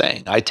what they're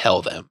saying. I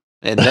tell them,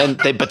 and then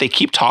they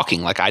keep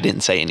talking like I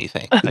didn't say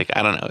anything. Like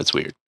I don't know, it's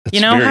weird. It's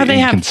You know very how they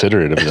have-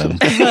 inconsiderate of them.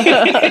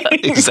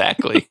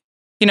 Exactly.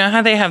 You know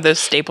how they have those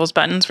staples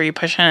buttons where you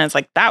push in and it's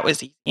like, that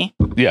was easy.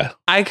 Yeah.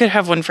 I could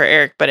have one for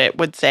Eric, but it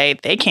would say,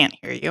 they can't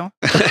hear you.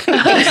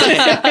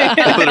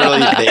 Literally,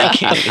 they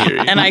can't hear you.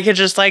 And I could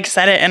just like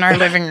set it in our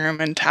living room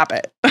and tap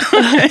it. But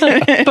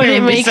it would be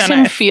makes so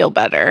him nice. feel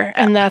better,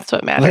 and that's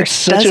what matters. That's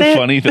such Does a it?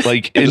 funny thing.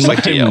 Like in Just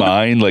like to my yell.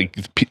 mind, like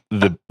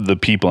the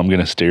people I'm going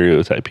to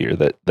stereotype here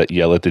that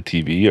yell at the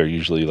TV are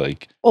usually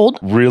like Old.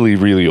 really,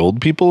 really old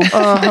people.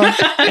 Uh-huh.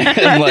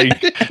 And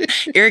like,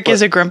 Eric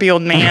is a grumpy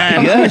old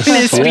man Yes, in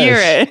his yes.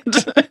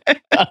 spirit.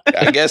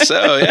 I guess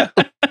so. Yeah.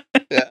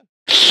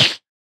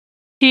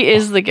 He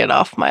is the get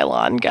off my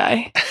lawn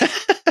guy.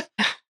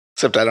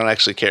 Except I don't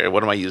actually care.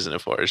 What am I using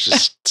it for? It's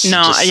just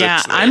No, just yeah,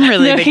 sits there. I'm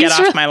really No, the he's get off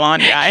really- my lawn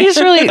guy.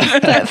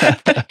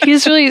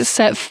 He's really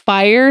set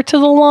fire to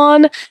the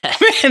lawn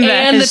That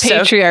and the is so-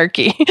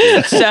 patriarchy.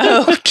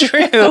 So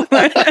true.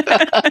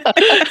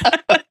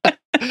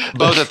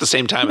 both at the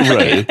same time.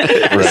 Right,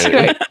 That's right.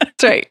 right.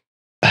 That's right.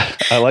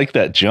 I like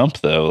that jump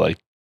though. Like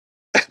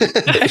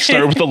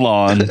start with the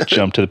lawn,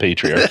 jump to the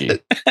patriarchy.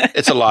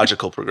 It's a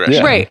logical progression.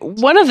 Yeah. Right.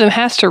 One of them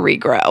has to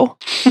regrow.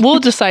 We'll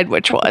decide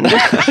which one.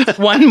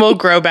 One will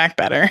grow back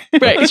better.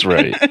 Right. That's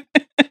right.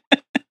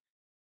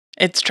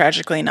 It's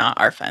tragically not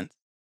our fence.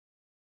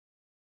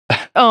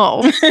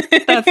 Oh,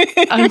 that's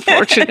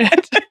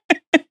unfortunate.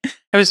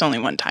 It was only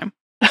one time.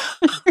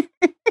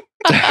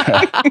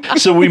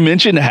 So we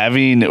mentioned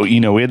having,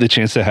 we had the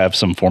chance to have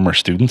some former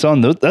students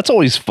on. That's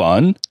always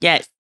fun,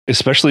 Yes.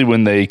 especially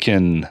when they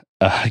can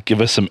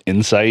give us some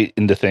insight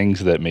into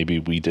things that maybe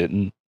we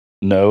didn't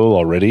know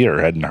already or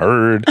hadn't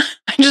heard.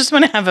 I just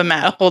want to have a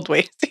Matt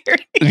Holdway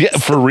series. Yeah,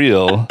 for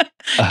real.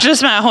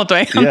 Just Matt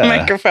Holdway on Yeah. the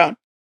microphone.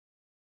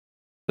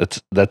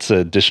 That's an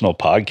additional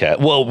podcast.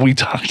 Well, we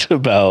talked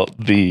about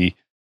the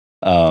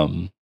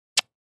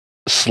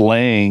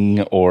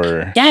slang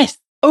or Yes.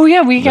 Oh,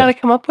 yeah. We got to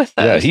come up with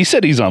those. yeah, he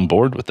said he's on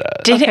board with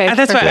that. Did Okay, it?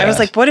 That's why I was perfect.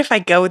 like, what if I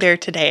go there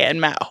today and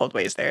Matt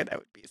Holdway's there? That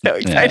would be so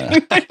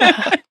exciting.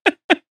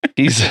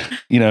 He's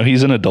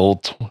he's an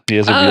adult. He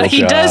has a real He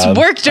job. does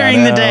work during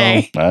I the know,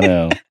 day. I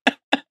know.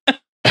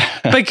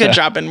 But good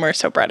job, and we're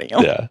so proud of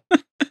you. Yeah.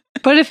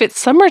 But if it's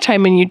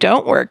summertime and you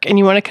don't work and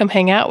you want to come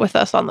hang out with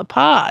us on the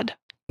pod,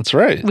 That's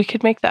right. We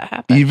could make that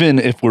happen. Even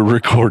if we're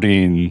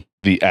recording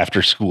the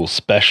after school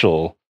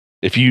special,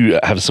 if you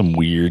have some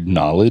weird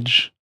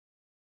knowledge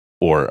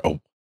or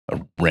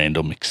a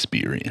random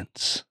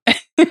experience.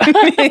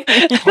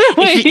 The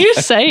way you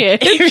say it.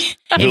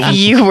 If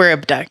you were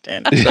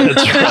abducted. That's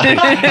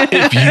right.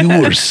 If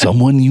you or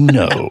someone you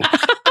know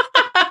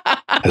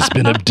has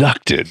been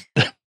abducted.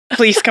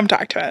 Please come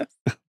talk to us.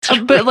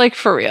 But like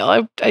for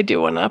real, I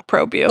do want to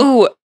probe you.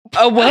 Ooh.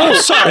 Oh, whoa.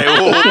 Sorry,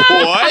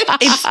 what?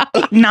 It's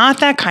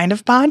not that kind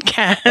of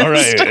podcast. All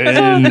right.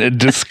 And a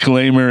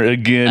disclaimer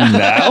again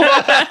now.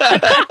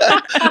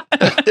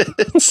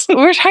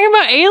 We're talking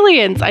about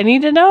aliens. I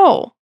need to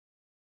know.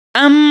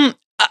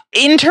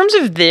 In terms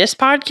of this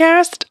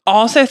podcast,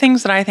 also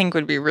things that I think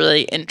would be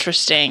really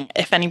interesting,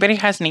 if anybody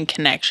has any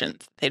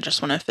connections, they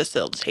just want to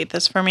facilitate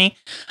this for me,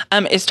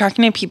 is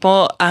talking to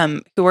people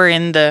who are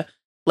in the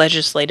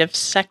legislative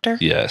sector.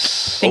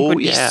 Yes. I think would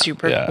be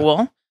super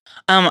cool.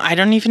 I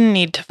don't even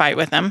need to fight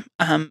with them.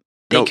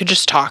 They could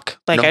just talk.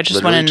 Like, I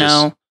just want to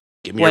know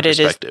what it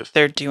is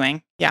they're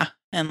doing. Yeah.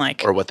 And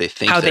like, or what they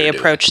think, how they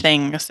approach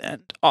things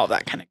and all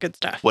that kind of good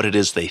stuff. What it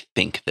is they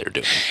think they're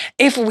doing.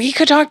 If we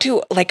could talk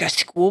to like a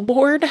school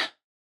board,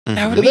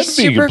 that would be That'd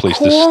super be a good place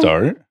cool. to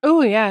start.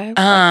 Oh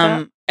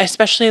yeah.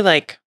 Especially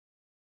like,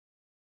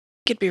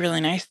 it'd be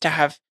really nice to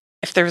have,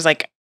 if there was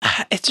like,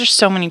 it's just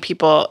so many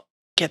people, it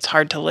gets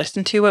hard to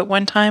listen to at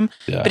one time.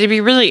 Yeah. But it'd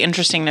be really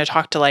interesting to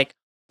talk to like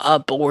a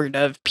board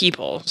of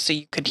people so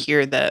you could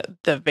hear the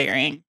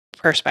varying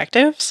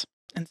perspectives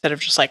instead of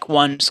just like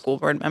one school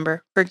board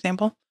member, for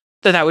example.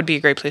 So that would be a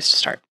great place to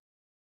start.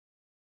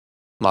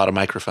 A lot of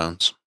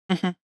microphones.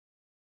 Mm-hmm.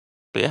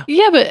 But yeah.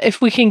 Yeah, but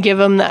if we can give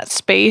them that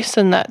space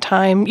and that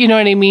time, you know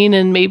what I mean?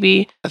 And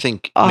maybe I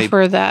think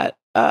offer that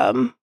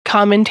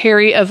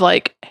commentary of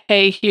like,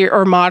 hey, here,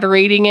 or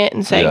moderating it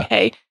and saying,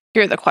 hey,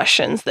 here are the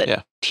questions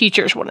that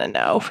teachers want to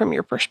know from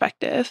your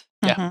perspective.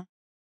 Yeah. Mm-hmm.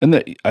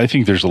 And I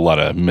think there's a lot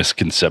of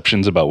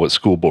misconceptions about what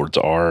school boards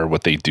are,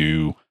 what they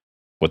do,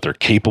 what they're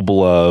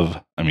capable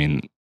of. I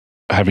mean,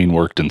 having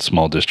worked in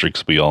small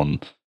districts, we all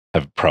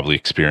have probably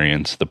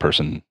experienced the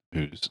person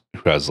who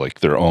has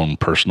like their own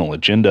personal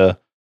agenda.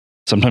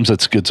 Sometimes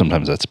that's good,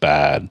 sometimes that's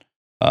bad.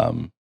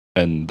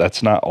 And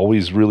that's not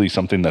always really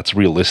something that's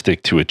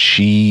realistic to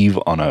achieve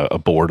on a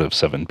board of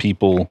 7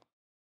 people.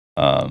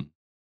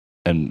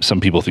 And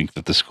some people think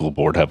that the school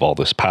board have all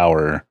this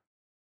power.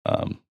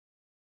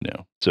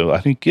 So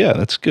I think,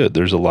 that's good.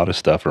 There's a lot of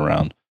stuff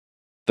around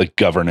the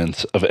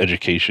governance of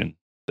education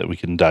that we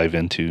can dive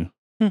into.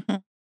 Mm-hmm.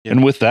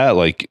 And with that,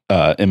 like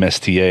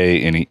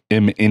MSTA,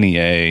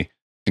 NEA,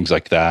 things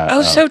like that.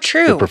 Oh, so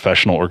true. The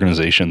professional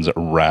organizations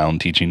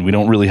around teaching. We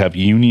don't really have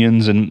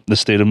unions in the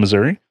state of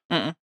Missouri,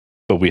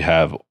 but we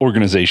have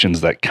organizations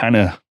that kind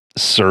of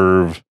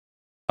serve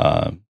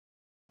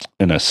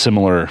in a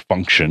similar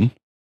function.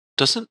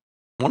 Doesn't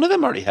one of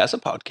them already has a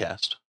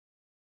podcast?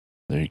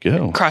 There you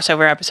go.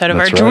 Crossover episode of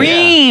That's our right.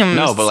 dreams. Yeah.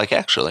 No, but like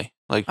actually,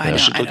 like I we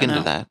should look don't into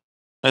know.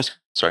 that.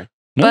 Sorry.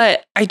 No.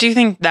 But I do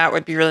think that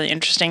would be really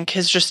interesting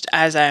because just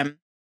as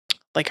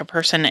like a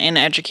person in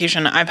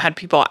education, I've had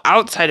people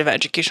outside of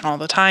education all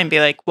the time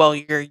be like, well,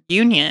 your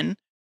union.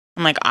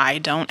 I'm like, I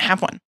don't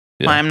have one.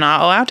 Yeah. I'm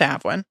not allowed to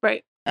have one.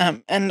 Right.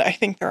 And I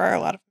think there are a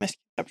lot of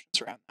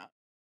misconceptions around that.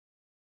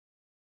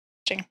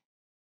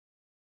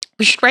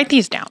 We should write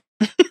these down.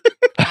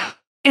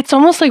 It's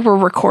almost like we're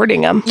recording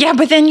them. Yeah,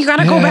 but then you got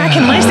to go back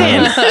and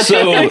listen.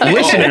 So,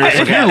 listener,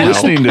 if you're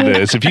listening to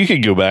this, if you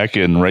could go back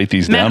and write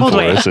these Matt down for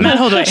Holdway. us and Matt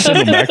Holdway. send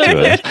them back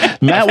to us.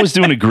 Matt was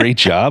doing a great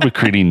job of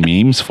creating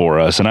memes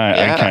for us, and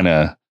I kind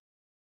of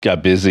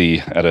got busy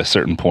at a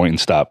certain point and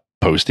stopped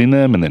posting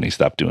them, and then he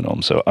stopped doing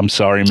them. So I'm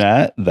sorry,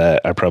 Matt, that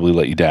I probably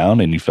let you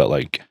down and you felt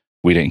like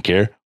we didn't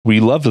care.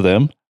 We loved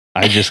them.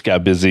 I just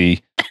got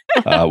busy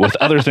with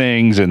other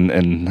things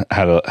and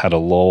had a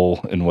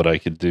lull in what I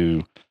could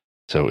do.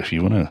 So if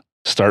you want to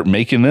start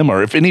making them,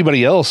 or if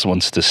anybody else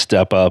wants to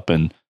step up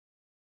and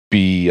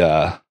be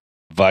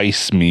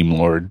vice meme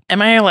lord. Am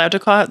I allowed to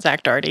call out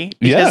Zach Daugherty?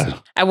 Yeah.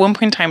 At one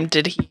point in time,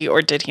 did he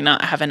or did he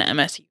not have an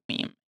MSU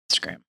meme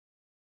Instagram?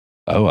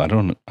 Oh, I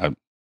don't.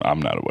 I'm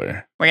not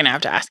aware. We're going to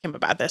have to ask him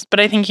about this, but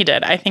I think he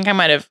did. I think I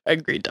might have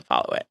agreed to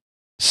follow it.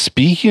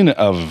 Speaking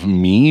of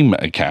meme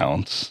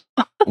accounts,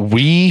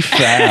 we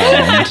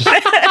found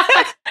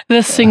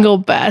The single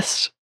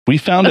best. we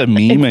found a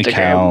meme Instagram.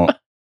 account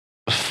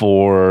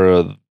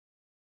for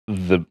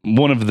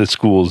one of the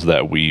schools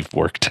that we've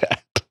worked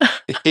at.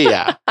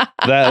 Yeah.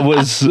 That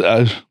was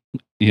that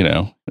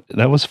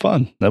was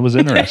fun. That was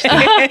interesting.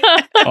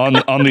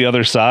 on the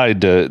other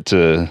side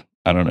to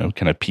I don't know,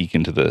 kind of peek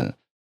into the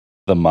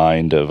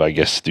mind of, I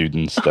guess,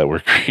 students that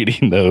were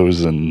creating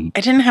those. And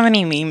I didn't have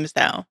any memes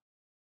though.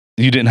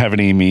 you didn't have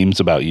any memes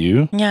about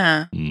you?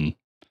 Yeah. Mm.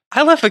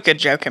 I love a good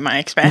joke at my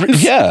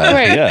expense. Yeah.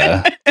 Right.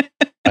 Yeah.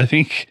 I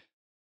think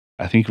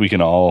we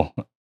can all,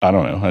 I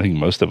don't know. I think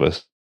most of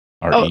us,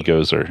 our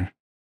egos are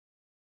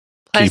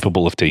Plus-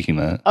 capable of taking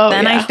that. Oh,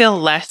 Then yeah. I feel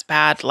less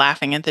bad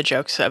laughing at the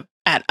jokes at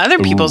at other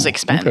people's Ooh,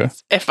 expense. okay.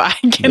 If I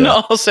can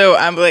also,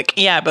 I'm like,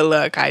 yeah, but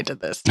look, I did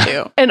this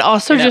too. And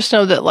also You know? just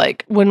know that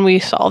like when we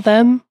saw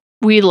them,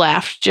 we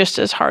laughed just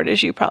as hard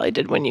as you probably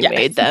did when you Yes.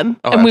 made them.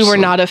 Oh, and we were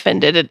absolutely. not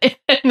offended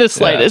in the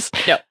slightest.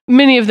 Yep.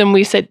 Many of them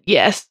we said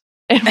yes.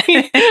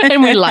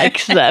 And we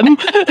liked them.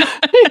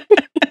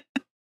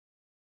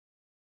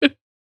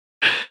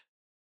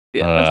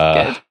 Yeah,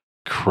 that's good.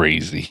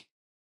 Crazy.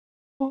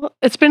 Well,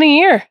 it's been a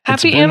year.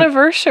 Happy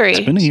anniversary.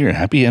 It's been a year.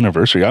 Happy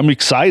anniversary. I'm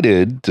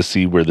excited to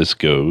see where this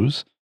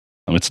goes.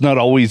 It's not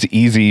always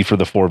easy for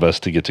the four of us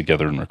to get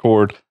together and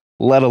record,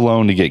 let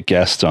alone to get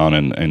guests on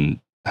and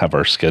have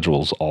our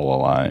schedules all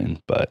align.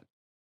 But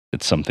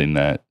it's something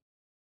that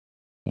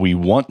we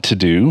want to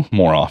do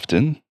more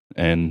often.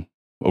 And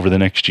over the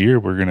next year,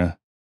 we're going to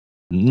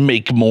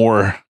make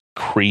more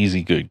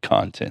crazy good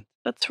content.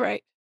 That's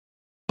right.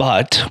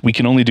 But we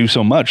can only do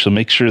so much. So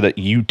make sure that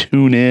you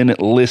tune in,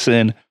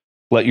 listen,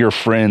 let your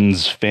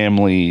friends,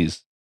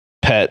 families,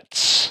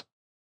 pets,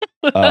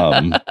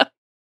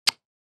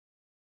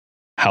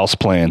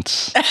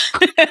 houseplants,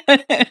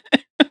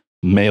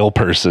 male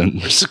person.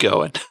 Where's it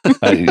going?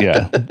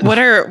 Yeah. What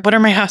are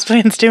my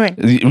houseplants doing?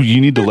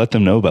 You need to let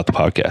them know about the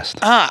podcast.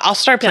 I'll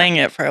start playing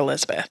it for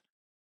Elizabeth.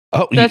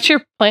 Oh, That's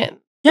your plan.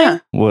 Yeah,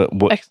 what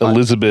Excellent.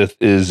 Elizabeth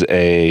is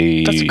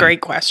a... that's a great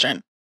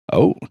question.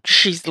 Oh,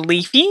 She's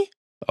leafy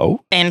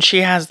and she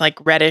has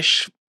like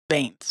reddish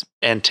veins.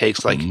 And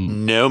takes like Mm.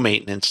 no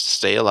maintenance to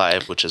stay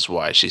alive, which is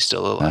why she's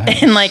still alive.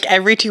 Nice. And like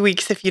every 2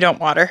 weeks, if you don't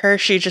water her,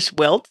 she just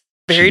wilts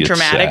very She gets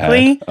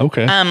dramatically. sad.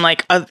 Okay.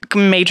 Like a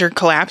major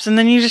collapse, and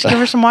then you just give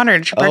her some water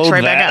and she perks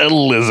right back up.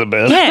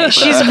 Elizabeth. Yeah,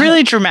 she's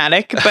really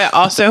dramatic, but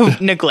also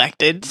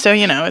neglected. So,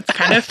 it's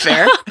kind of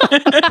fair.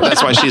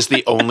 That's why she's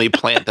the only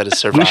plant that has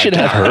survived. We should in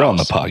have our her on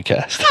the house.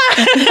 podcast.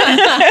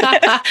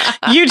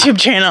 YouTube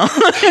channel.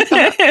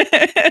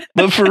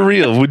 But for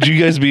real, would you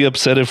guys be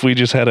upset if we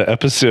just had an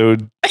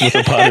episode with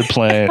a potted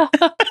plant?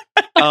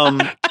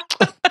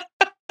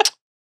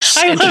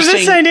 I love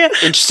this idea.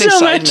 Interesting so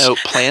side much. note: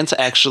 plants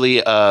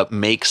actually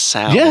make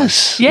sounds.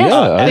 Yes.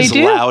 Yeah, they as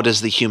do. loud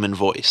as the human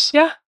voice.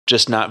 Yeah.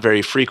 Just not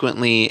very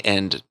frequently,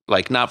 and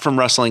like not from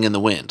rustling in the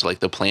wind. Like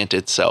the plant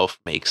itself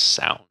makes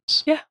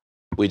sounds. Yeah.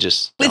 We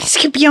just This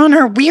could be on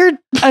our weird.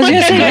 I was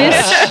going to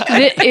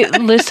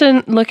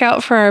say look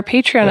out for our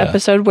Patreon Yeah.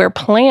 episode where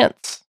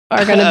plants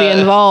are going to be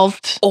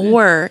involved.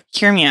 Or,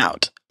 hear me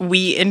out.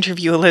 We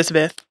interview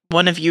Elizabeth.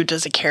 One of you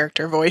does a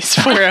character voice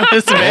for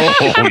Elizabeth.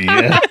 Oh,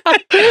 yeah.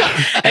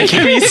 It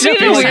could be so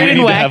the Like, we weird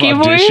need to have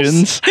wacky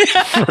voice.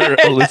 auditions for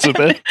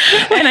Elizabeth.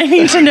 And I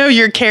need to know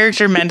your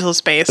character mental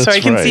space so That's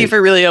I can see right. if it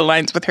really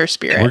aligns with her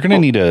spirit. We're going to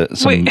need a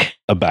Wait.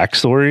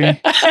 backstory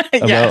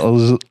Yeah. about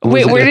Elizabeth.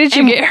 Wait, where did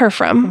you And get her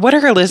from? What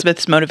are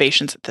Elizabeth's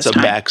motivations at this it's a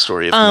time?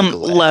 backstory of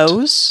neglect.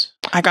 Lowe's.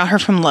 I got her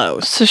from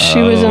Lowe's. So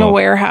she was in a Oh.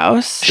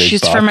 warehouse. Big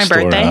She's box for my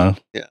store, birthday. huh?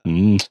 Yeah.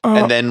 Mm, Oh,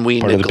 And then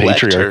we part of the neglect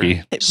her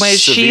patriarchy. Well,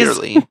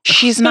 severely.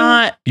 She's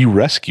not You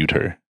rescued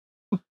her.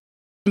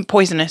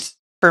 poisonous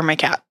for my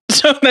cat.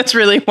 So that's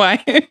really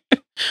why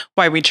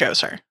we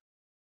chose her.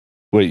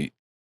 Wait,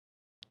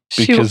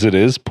 she- because it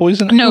is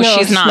poison? No, No,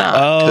 she's it's not. not.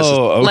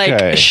 Oh,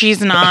 okay. Like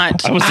she's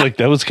not. I was like,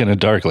 that was kind of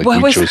dark. Like, What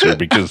we was- chose her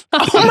because.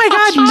 oh my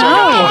god,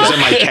 no!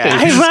 Poison my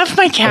cat. I love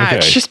my cat.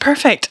 Okay. She's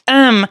perfect.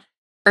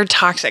 Or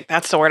toxic.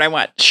 That's the word I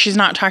want. She's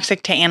not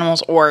toxic to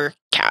animals or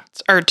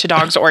cats, or to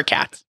dogs or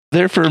cats.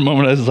 There for a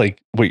moment, I was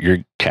like, wait, your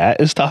cat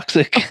is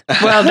toxic?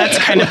 Well, that's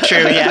kind of true.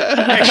 Yeah,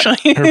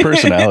 actually, Her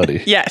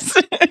personality. Yes,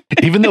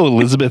 Even though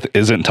Elizabeth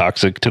isn't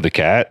toxic to the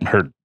cat,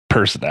 her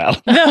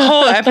personality. the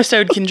whole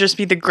episode can just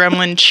be the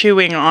gremlin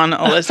chewing on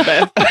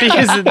Elizabeth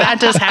because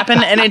that does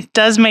happen, and it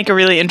does make a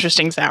really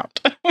interesting sound.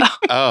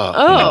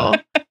 Oh.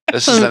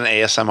 This is an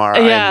ASMR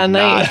Yeah, I'm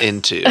nice. not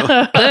into.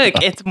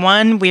 Look, it's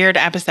one weird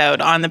episode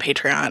on the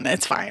Patreon.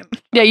 It's fine.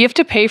 Yeah, you have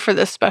to pay for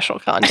this special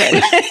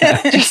content.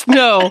 Just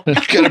know. I'm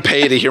gonna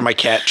pay to hear my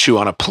cat chew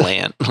on a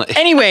plant. Like,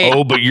 Anyway,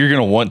 Oh, but you're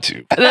going to want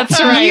to. That's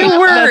right. You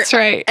were- That's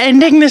right.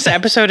 ending this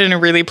episode in a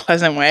really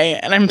pleasant way,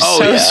 and I'm Oh,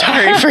 so yeah.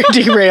 sorry for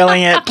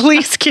derailing it.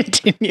 Please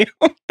continue.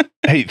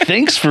 Hey,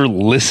 thanks for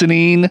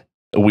listening.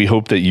 We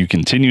hope that you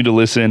continue to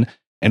listen,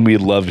 and we'd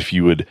love if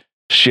you would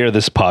share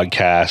this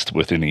podcast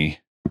with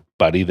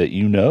anybody that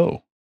you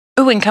know.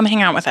 Oh, and come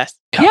hang out with us.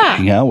 Come Yeah.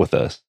 hang out with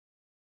us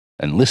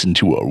and listen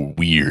to our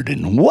weird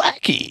and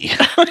wacky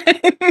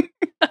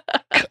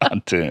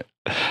content.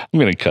 I'm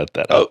going to cut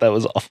that out. That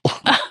was awful.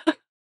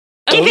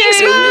 Give Okay. you a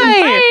smile.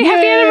 Hey,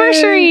 happy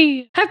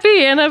anniversary.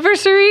 Happy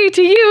anniversary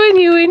to you and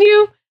you and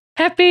you.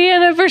 Happy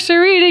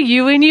anniversary to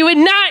you and you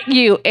and not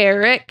you,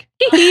 Eric.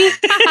 Ha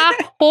ha.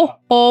 Ho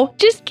ho.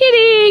 Just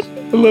kidding.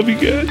 I love you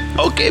guys.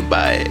 okay,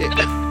 bye.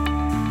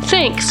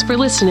 Thanks for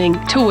listening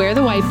to Where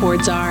the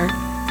Whiteboards Are.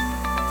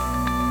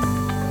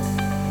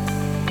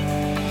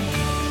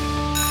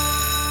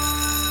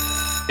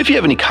 If you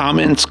have any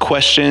comments,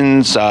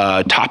 questions,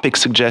 topic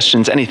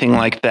suggestions, anything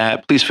like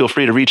that, please feel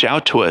free to reach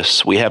out to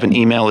us. We have an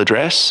email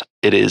address.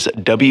 It is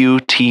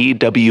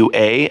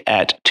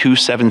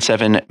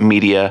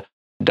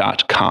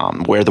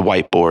WTWA@277media.com, where the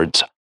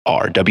whiteboards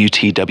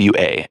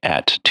WTWA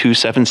at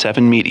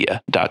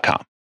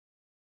 277media.com.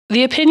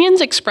 The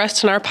opinions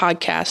expressed in our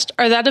podcast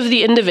are that of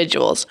the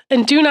individuals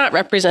and do not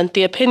represent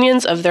the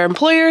opinions of their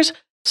employers,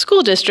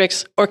 school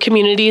districts, or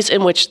communities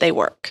in which they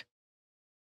work.